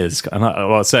 Mike Myers.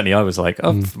 And certainly I was like,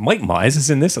 oh, Mike Myers is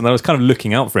in this? And I was kind of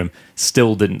looking out for him.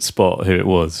 Still didn't spot who it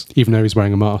was. Even though he's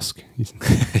wearing a mask. He's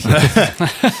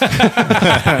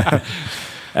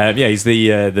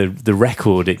the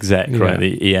record exec, right?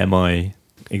 The EMI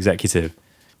executive.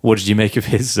 What did you make of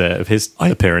his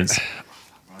appearance?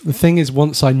 The thing is,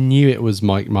 once I knew it was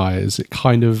Mike Myers, it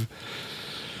kind of...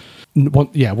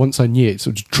 once I knew it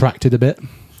sort of detracted a bit.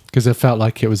 Because it felt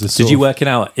like it was a sort Did you work it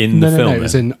out in the film? No, it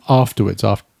was in afterwards,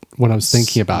 when I was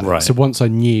thinking about it. So once I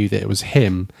knew that it was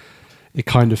him, it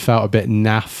kind of felt a bit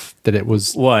naff that it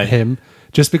was him.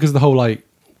 Just because of the whole, like,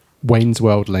 Wayne's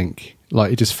World link.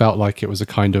 Like, it just felt like it was a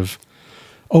kind of,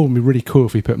 oh, it'd be really cool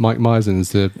if we put Mike Myers in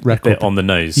as the record. Bit on the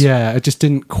nose. Yeah, it just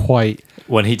didn't quite...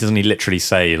 When he literally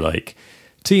say, like,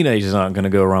 teenagers aren't going to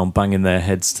go around banging their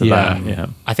heads to that. Yeah.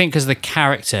 I think because the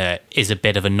character is a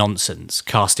bit of a nonsense,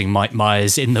 casting Mike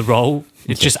Myers in the role,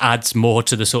 it just adds more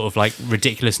to the sort of like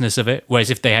ridiculousness of it. Whereas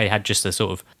if they had just a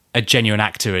sort of a genuine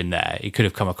actor in there, it could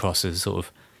have come across as sort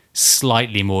of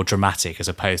slightly more dramatic as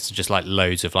opposed to just like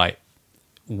loads of like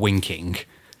winking.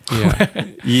 Yeah.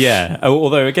 Yeah.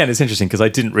 Although, again, it's interesting because I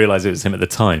didn't realise it was him at the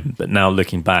time. But now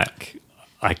looking back,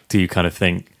 I do kind of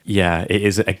think, yeah, it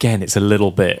is. Again, it's a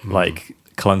little bit like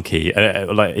clunky.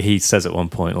 Like he says at one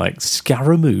point, like,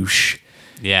 Scaramouche.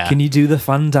 Yeah. Can you do the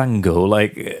fandango?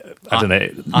 Like, I don't know.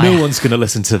 No one's going to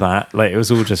listen to that. Like, it was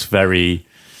all just very,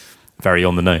 very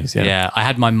on the nose. Yeah. Yeah, I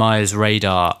had my Myers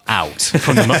radar out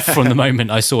from the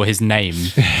moment I saw his name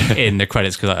in the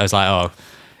credits because I was like, oh,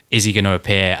 is he going to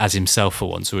appear as himself for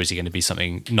once, or is he going to be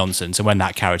something nonsense? And when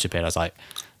that character appeared, I was like,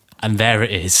 and there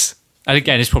it is. And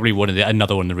again, it's probably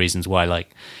another one of the reasons why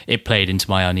like it played into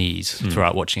my unease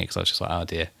throughout watching it, because I was just like, oh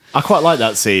dear. I quite like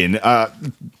that scene.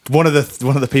 One of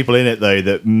the people in it though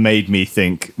that made me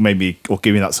give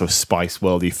me that sort of Spice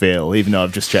Worldy feel, even though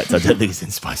I've just checked I don't think he's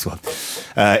in Spice World,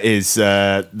 is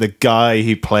the guy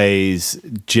who plays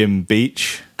Jim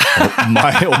Beach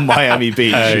or Miami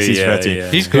Beach.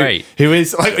 He's great. Who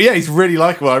is like, yeah, he's really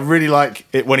likable. I really like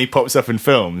it when he pops up in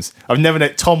films. I've never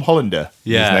known Tom Hollander.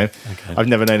 Yeah. His name. Okay. I've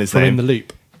never known his From name. In the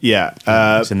Loop. Yeah.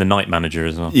 It's in The Night Manager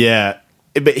as well. Yeah.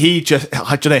 But he just,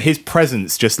 I don't know, his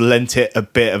presence just lent it a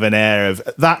bit of an air of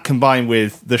that, combined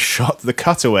with the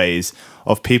cutaways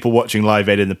of people watching Live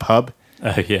Aid in the pub.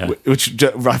 Yeah. Which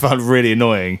I found really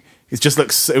annoying. It just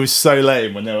looks, it was so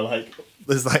lame when they were like,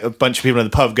 there's like a bunch of people in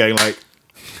the pub going like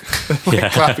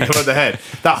clapping on the head.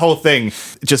 That whole thing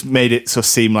just made it sort of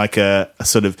seem like a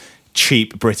sort of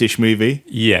cheap British movie.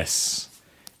 Yes.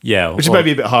 Yeah. Which is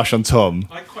maybe a bit harsh on Tom.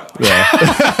 I quite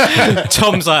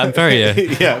Tom's like a very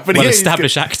but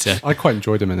well-established actor. I quite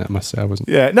enjoyed him in it, I must say. I wasn't.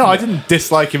 Yeah, no, I didn't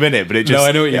dislike him in it, but it just... No,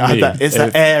 I know what you mean. It's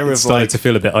that air of started like... to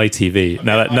feel a bit ITV.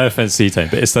 Now, no offense to you, Tone,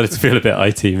 but it started to feel a bit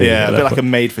ITV. Yeah, a bit like a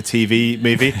made-for-TV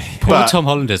movie. Poor Tom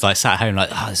Hollander's like sat at home like,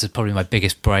 oh, this is probably my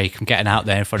biggest break. I'm getting out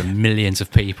there in front of millions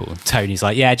of people. And Tony's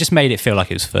like, yeah, it just made it feel like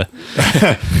it was for...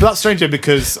 But that's stranger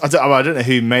because I don't know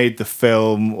who made the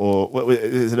film, or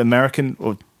is it American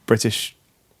or British?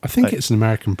 I think it's an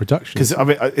American production. Because I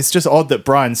mean, it's just odd that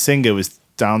Bryan Singer was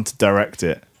down to direct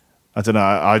it. I don't know.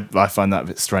 I find that a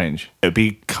bit strange. It'd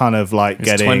be kind of like it's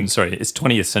getting... it's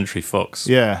 20th Century Fox.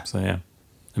 Yeah. So yeah,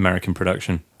 American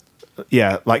production.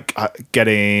 Yeah, like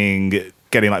getting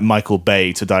like Michael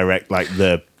Bay to direct like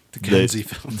the Guernsey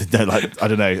film. Like I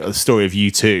don't know, the story of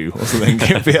U2 or something.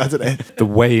 I don't know. The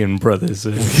Wayans brothers.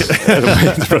 The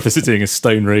Wayans brothers are doing a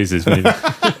Stone Roses movie.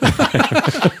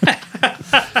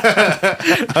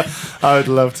 I would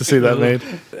love to see that made.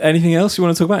 Anything else you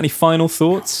want to talk about? Any final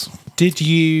thoughts? Did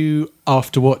you,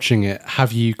 after watching it,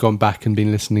 have you gone back and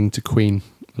been listening to Queen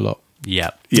a lot? Yeah.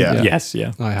 Yeah. Yes.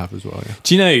 Yeah. I have as well, yeah.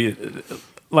 Do you know,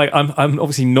 like, I'm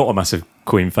obviously not a massive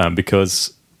Queen fan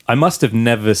because I must have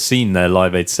never seen their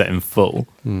Live Aid set in full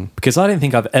because I don't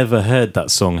think I've ever heard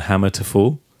that song Hammer to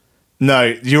Fall.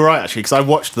 No, you're right actually, because I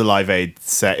watched the Live Aid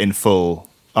set in full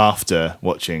after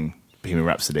watching Bohemian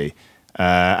Rhapsody,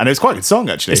 and it was quite a good song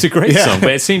actually. It's a great song,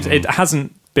 but it seems it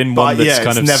hasn't been one that's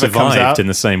kind of never comes survived out in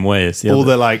the same way as the all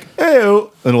other. the like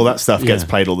ew and all that stuff gets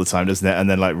played all the time, doesn't it? And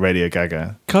then like Radio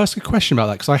Gaga. Can I ask a question about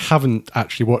that? Because I haven't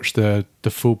actually watched the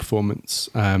full performance.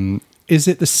 Is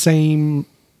it the same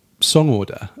song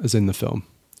order as in the film?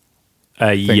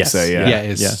 Yes. so, yeah. Yeah,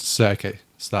 it is. Yeah. So, okay,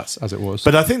 so that's as it was.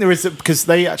 But I think there is, because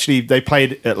they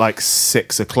played at like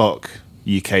 6 o'clock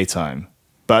UK time.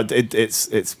 But it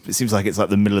seems like it's like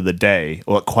the middle of the day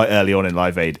or quite early on in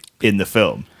Live Aid in the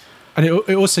film. And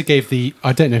it also gave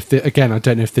I don't know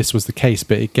if this was the case,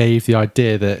 but it gave the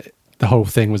idea that the whole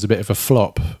thing was a bit of a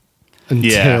flop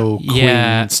until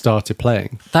Queen started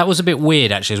playing. That was a bit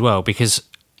weird actually as well, because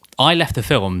I left the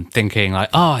film thinking like,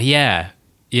 oh yeah,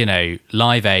 you know,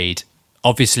 Live Aid,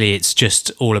 obviously it's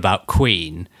just all about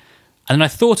Queen. And then I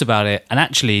thought about it, and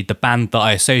actually the band that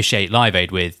I associate Live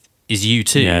Aid with is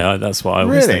U2. Yeah, that's what I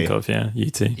always Really? think of. Yeah,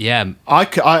 U2. Yeah. I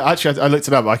looked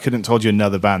it up, but I couldn't told you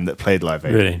another band that played Live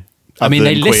Aid. Really? I mean,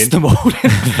 they than list Queen. them all.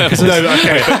 No,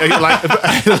 okay, but, like,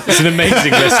 It's an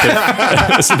amazing list.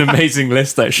 It's an amazing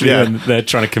list, actually, Yeah. when they're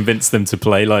trying to convince them to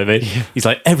play Live Aid. He's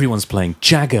like, everyone's playing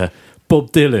Jagger,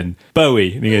 Bob Dylan,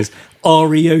 Bowie. And he goes,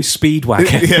 REO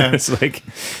Speedwagon. Yeah. It's like...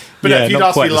 But yeah, if you'd not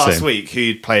asked me quite the last same. week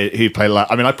who'd play Live,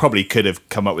 I mean, I probably could have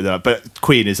come up with that, but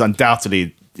Queen is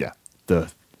undoubtedly, the...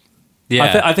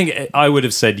 Yeah. I think I would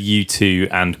have said U2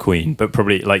 and Queen, but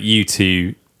probably like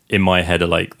U2 in my head are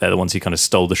like, they're the ones who kind of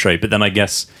stole the show. But then I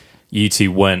guess U2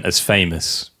 weren't as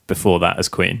famous before that as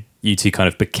Queen. U2 kind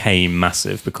of became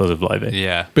massive because of Live Aid.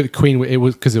 Yeah. But the Queen, it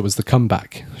was because it was the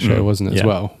comeback show, wasn't it, as Yeah.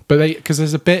 well? But because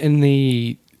there's a bit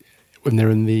when they're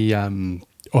in the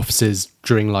offices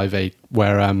during Live Aid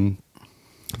where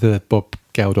the Bob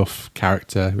Geldof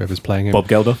character, whoever's playing him, Bob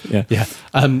Geldof, yeah. yeah.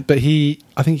 But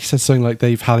I think he said something like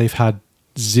they've had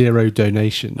 0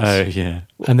 donations. Oh, yeah.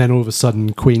 And then all of a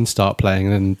sudden, Queen start playing,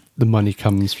 and then the money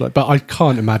comes. But I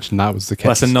can't imagine that was the case.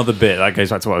 Well, that's another bit that goes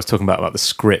back to what I was talking about the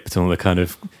script and all the kind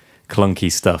of clunky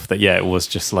stuff. That it was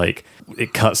just like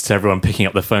it cuts to everyone picking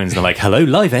up the phones and they're like, "Hello,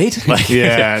 Live Aid!" Like,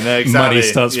 Yeah, no, exactly. money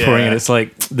starts pouring, and it's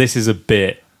like this is a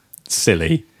bit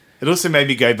silly. It also made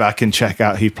me go back and check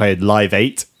out who played Live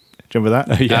 8. Do you remember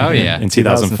that? Oh, yeah. In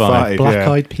 2005. Black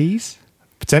yeah. Eyed Peas.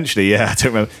 Potentially, yeah. I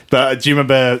don't remember. But do you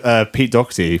remember Pete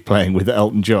Doherty playing with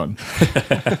Elton John?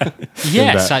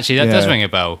 Yes, that. actually, that does Yeah. ring a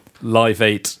bell. Live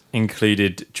 8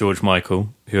 included George Michael,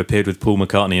 who appeared with Paul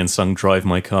McCartney and sung "Drive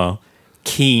My Car."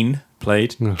 Keane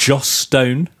played. Joss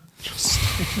Stone,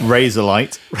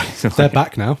 Razorlight. They're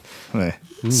back now. Yeah.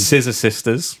 Scissor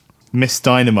Sisters, Miss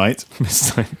Dynamite.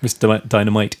 Miss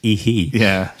Dynamite, he.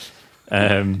 Yeah.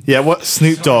 Um, Yeah, what?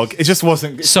 Snoop Dogg. It just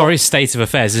wasn't... Sorry, state of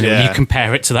affairs, isn't it? When Yeah. you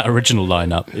compare it to that original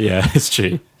lineup. yeah, it's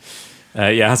true.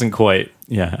 It hasn't quite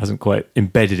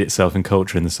embedded itself in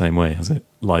culture in the same way, has it?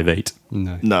 Live 8.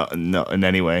 No. No, not in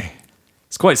any way.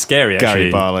 It's quite scary, actually.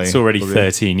 Gary Barley, It's already probably.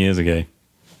 13 years ago.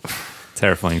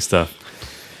 Terrifying stuff.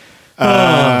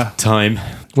 Time.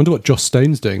 Wonder what Joss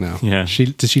Stone's doing now. Yeah.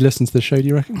 Does she listen to the show, do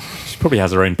you reckon? She probably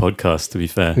has her own podcast, to be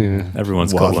fair. Yeah.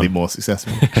 Everyone's got Wildly one. more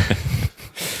successful.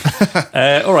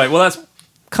 All right, well, that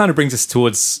kind of brings us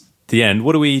towards the end.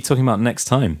 What are we talking about next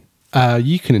time?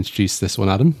 You can introduce this one,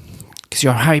 Adam. Because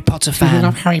you're a Harry Potter fan. I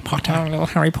love Harry Potter, little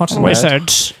Harry Potter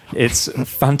wizards. It's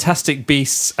Fantastic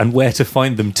Beasts and Where to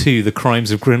Find Them 2, The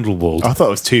Crimes of Grindelwald. I thought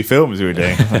it was 2 films we were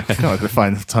doing. I can't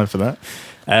find the time for that.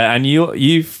 And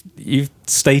you've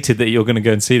stated that you're going to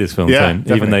go and see this film, Yeah, Tone, even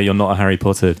definitely. though you're not a Harry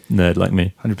Potter nerd like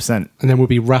me. 100%. And then we'll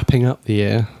be wrapping up the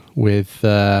year with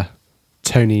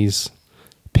Tony's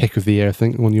pick of the year, I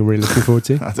think, the one you're really looking forward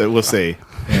to. We'll see.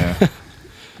 Yeah.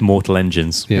 Mortal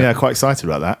Engines. Yeah. Yeah, quite excited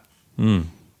about that.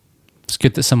 It's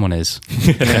good that someone is.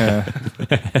 Yeah.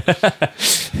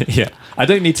 Yeah. I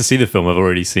don't need to see the film. I've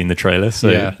already seen the trailer, so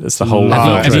Yeah. it's the whole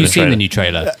Have you trailer. seen the new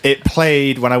trailer? It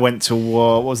played when I went to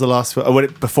what was the last film?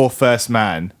 Before First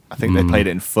Man. I think they played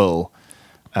it in full.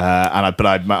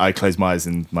 I closed my eyes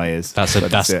and my ears. That's So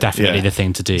that's it. definitely Yeah. the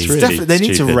thing to do. It's really They need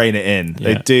to stupid. rein it in.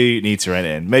 They Yeah. do need to rein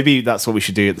it in. Maybe that's what we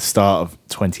should do at the start of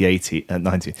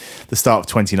 2019, the start of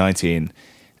 2019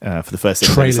 for the first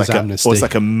thing. Trailers It's like amnesty. or it's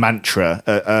like a mantra,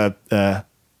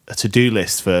 a to-do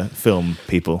list for film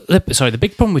people. Sorry, the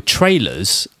big problem with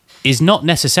trailers is not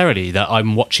necessarily that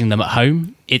I'm watching them at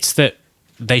home. It's that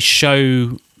they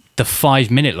show the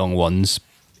 5-minute long ones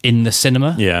in the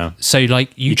cinema. Yeah. So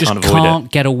like you just can't avoid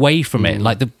can't get away from it.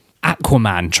 Like the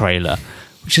Aquaman trailer,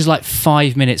 which is like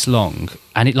 5 minutes long,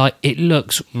 and it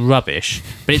looks rubbish,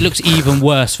 but it looks even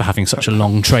worse for having such a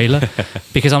long trailer.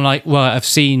 Because I'm like, well, I've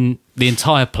seen the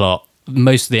entire plot,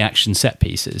 most of the action set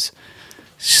pieces.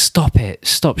 Stop it.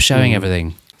 Stop showing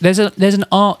everything. There's an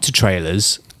art to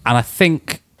trailers, and I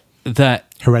think that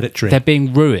Hereditary. they're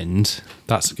being ruined.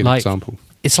 That's a good Like, example.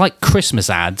 It's like Christmas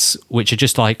ads, which are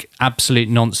just like absolute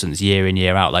nonsense year in,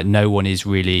 year out. Like no one is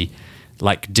really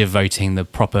like devoting the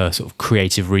proper sort of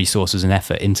creative resources and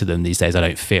effort into them these days. I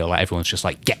don't feel like everyone's just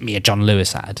like, get me a John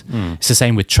Lewis ad. It's the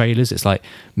same with trailers. It's like,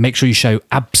 make sure you show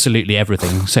absolutely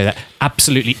everything so that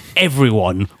absolutely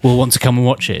everyone will want to come and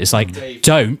watch it. It's like,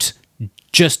 don't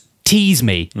just tease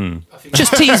me.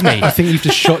 Just tease me. I think you've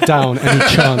just shot down any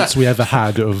chance we ever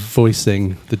had of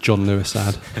voicing the John Lewis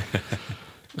ad.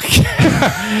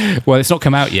 Well, it's not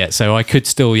come out yet, so I could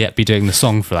still yet be doing the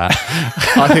song for that.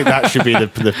 I think that should be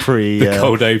the pre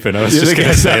Cold open. I was just going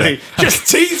to say that. Just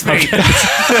tease me.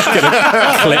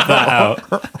 Clip that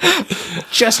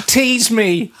out. Just tease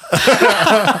me.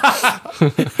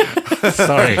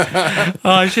 Sorry.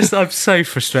 I'm so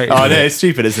frustrated. Oh no, it's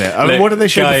stupid, isn't it? I mean, Look, what did they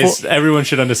show guys, before? everyone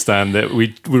should understand that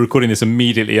we're recording this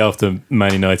immediately after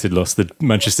Man United lost the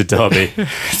Manchester derby.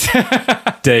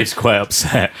 Dave's quite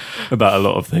upset about a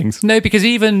lot of things. No, because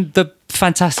even the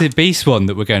Fantastic Beasts one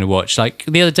that we're going to watch, like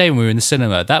the other day when we were in the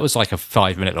cinema, that was like a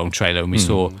 5-minute long trailer, and we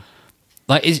saw,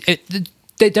 like,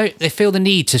 they feel the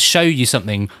need to show you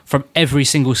something from every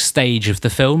single stage of the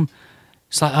film.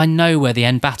 It's like, I know where the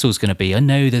end battle's going to be. I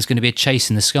know there's going to be a chase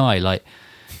in the sky. Like,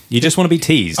 You just want to be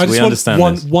teased. I just We want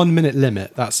understand this. 1 minute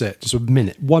limit. That's it. Just a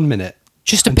minute. 1 minute.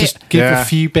 just a And bit. just give Yeah. a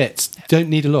few bits. Don't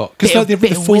need a lot. Because Bit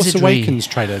the of Force wizardry. Awakens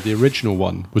trailer, the original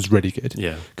one, was really good.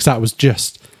 Yeah. Because that was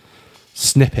just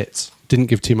snippets. Didn't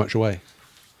give too much away.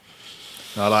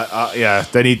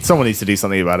 Someone needs to do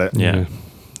something about it. Yeah.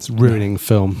 It's ruining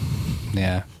film,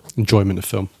 Yeah. enjoyment of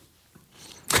film,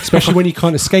 especially when you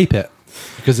can't escape it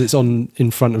because it's on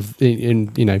in front of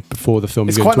before the film.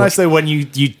 It's you're quite going to nice though when you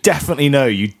definitely know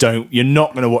you're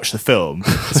not going to watch the film.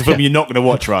 It's a film you're not going to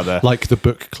watch, rather. like the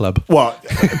book club. Well,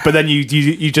 but then you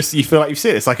feel like you've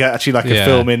seen it. It's like a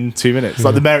film in 2 minutes. It's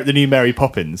like the new Mary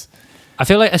Poppins. I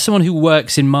feel like as someone who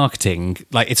works in marketing,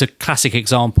 like it's a classic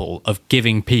example of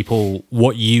giving people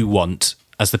what you want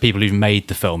as the people who've made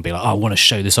the film. Be like, I want to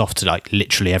show this off to like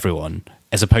literally everyone,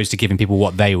 as opposed to giving people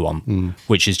what they want,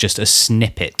 which is just a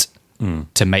snippet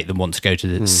to make them want to go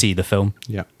to see the film.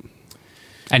 Yeah.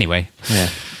 Anyway, Yeah,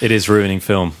 it is ruining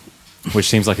film, which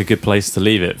seems like a good place to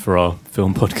leave it for our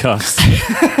film podcast.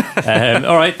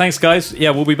 All right, thanks, guys.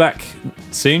 Yeah, we'll be back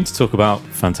soon to talk about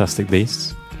Fantastic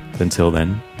Beasts. But until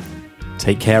then,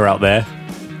 take care out there.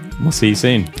 We'll see you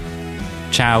soon.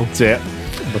 ciao. That's it.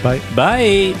 Bye-bye.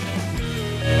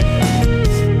 Bye.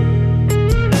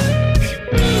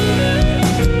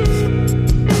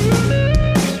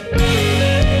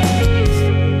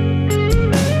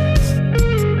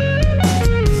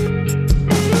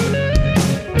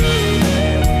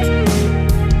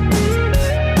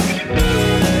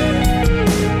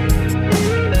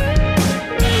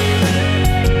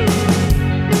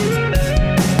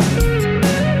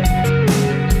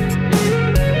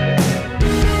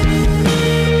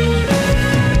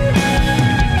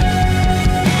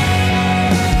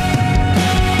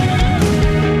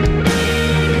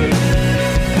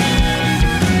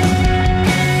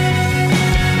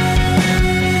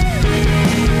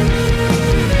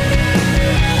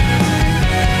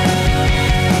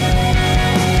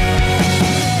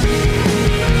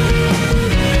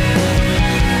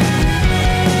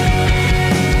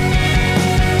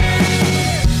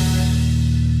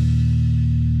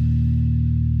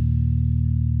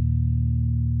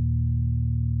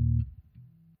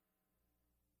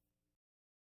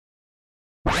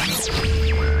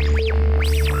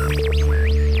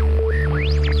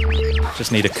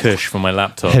 Just need a cush for my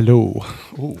laptop. Hello.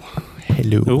 Ooh.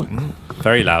 Hello. Ooh,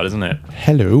 very loud, isn't it?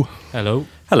 Hello. Hello.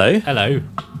 Hello. Hello.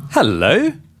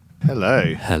 Hello.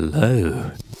 Hello.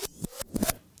 Hello.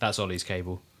 That's Ollie's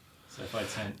cable. So if I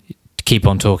turn... Keep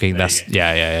on talking. There That's you go.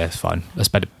 yeah. It's fine. That's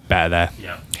better there.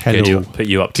 Yeah. Hello. Put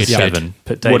you up to Good. 7.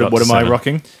 Put Dave up What to am I 7.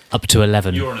 rocking? Up to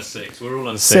 11. You're on a 6. We're all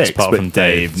on a 6, 6, apart but from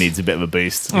Dave needs a bit of a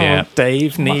boost. Yeah. Oh,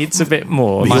 Dave needs a bit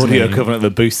more. The audio me. equivalent of a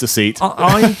booster seat.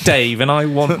 I'm Dave and I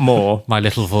want more. My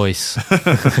little voice.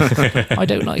 I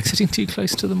don't like sitting too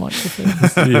close to the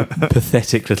microphone. Your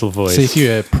pathetic little voice. See, if you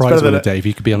were prize better winner, than Dave,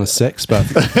 you could be on a 6, but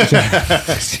push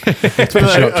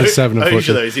it up to 7, Usually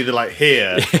unfortunately. it's either like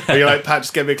here, or you're like, Pat,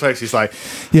 just get a bit close. He's like,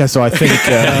 yeah, so I think...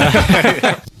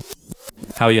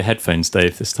 How are your headphones,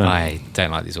 Dave, this time? I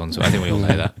don't like these ones. I think we all know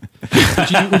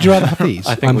that. Would you rather have these?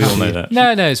 I think I'm we all happy. know that.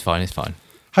 No, it's fine. It's fine.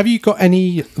 Have you got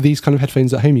any of these kind of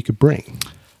headphones at home you could bring?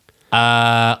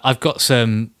 I've got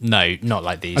some. No, not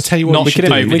like these. I'll tell you what Not we could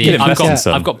over do. the- We could I've invest in got.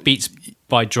 some. I've got Beats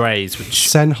by Dre's, which.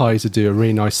 Sennheiser do a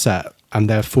really nice set, and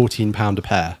they're £14 a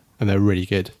pair, and they're really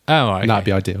good. Oh, all right. And that'd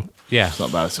be ideal. Yeah.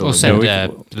 not bad at all. We'll send Yeah,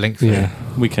 a link. For Yeah.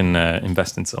 We can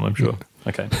invest in some, I'm sure.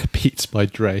 Okay. Beats by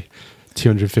Dre,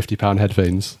 £250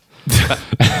 headphones.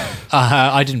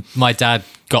 I didn't. My dad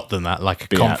got them at like a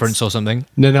Beats. conference or something.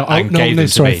 No, And gave them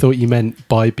to sorry, me. I thought you meant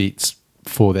buy Beats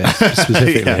for this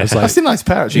specifically. Yeah. I was That's like, a nice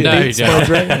pair, actually. No, Beats no. by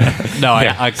Dre. No,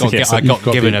 Yeah. I got. Yeah, so I got you've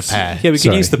got given Beats. a pair. Yeah, we can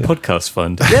Sorry, use the yeah. podcast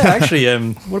fund. Yeah, actually,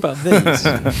 what about these?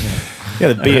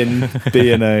 Yeah, the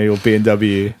B&A or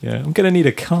B&W. Yeah, I'm going to need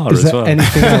a car is as there well.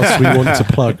 anything else we want to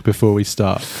plug before we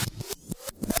start?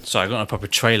 Sorry, I got a proper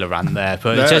trailer rant there,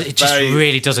 but No, it just very-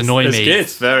 really does annoy It's me. good.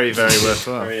 It's very, very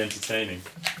worthwhile. Very entertaining.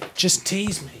 Just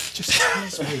tease me. Just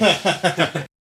tease me.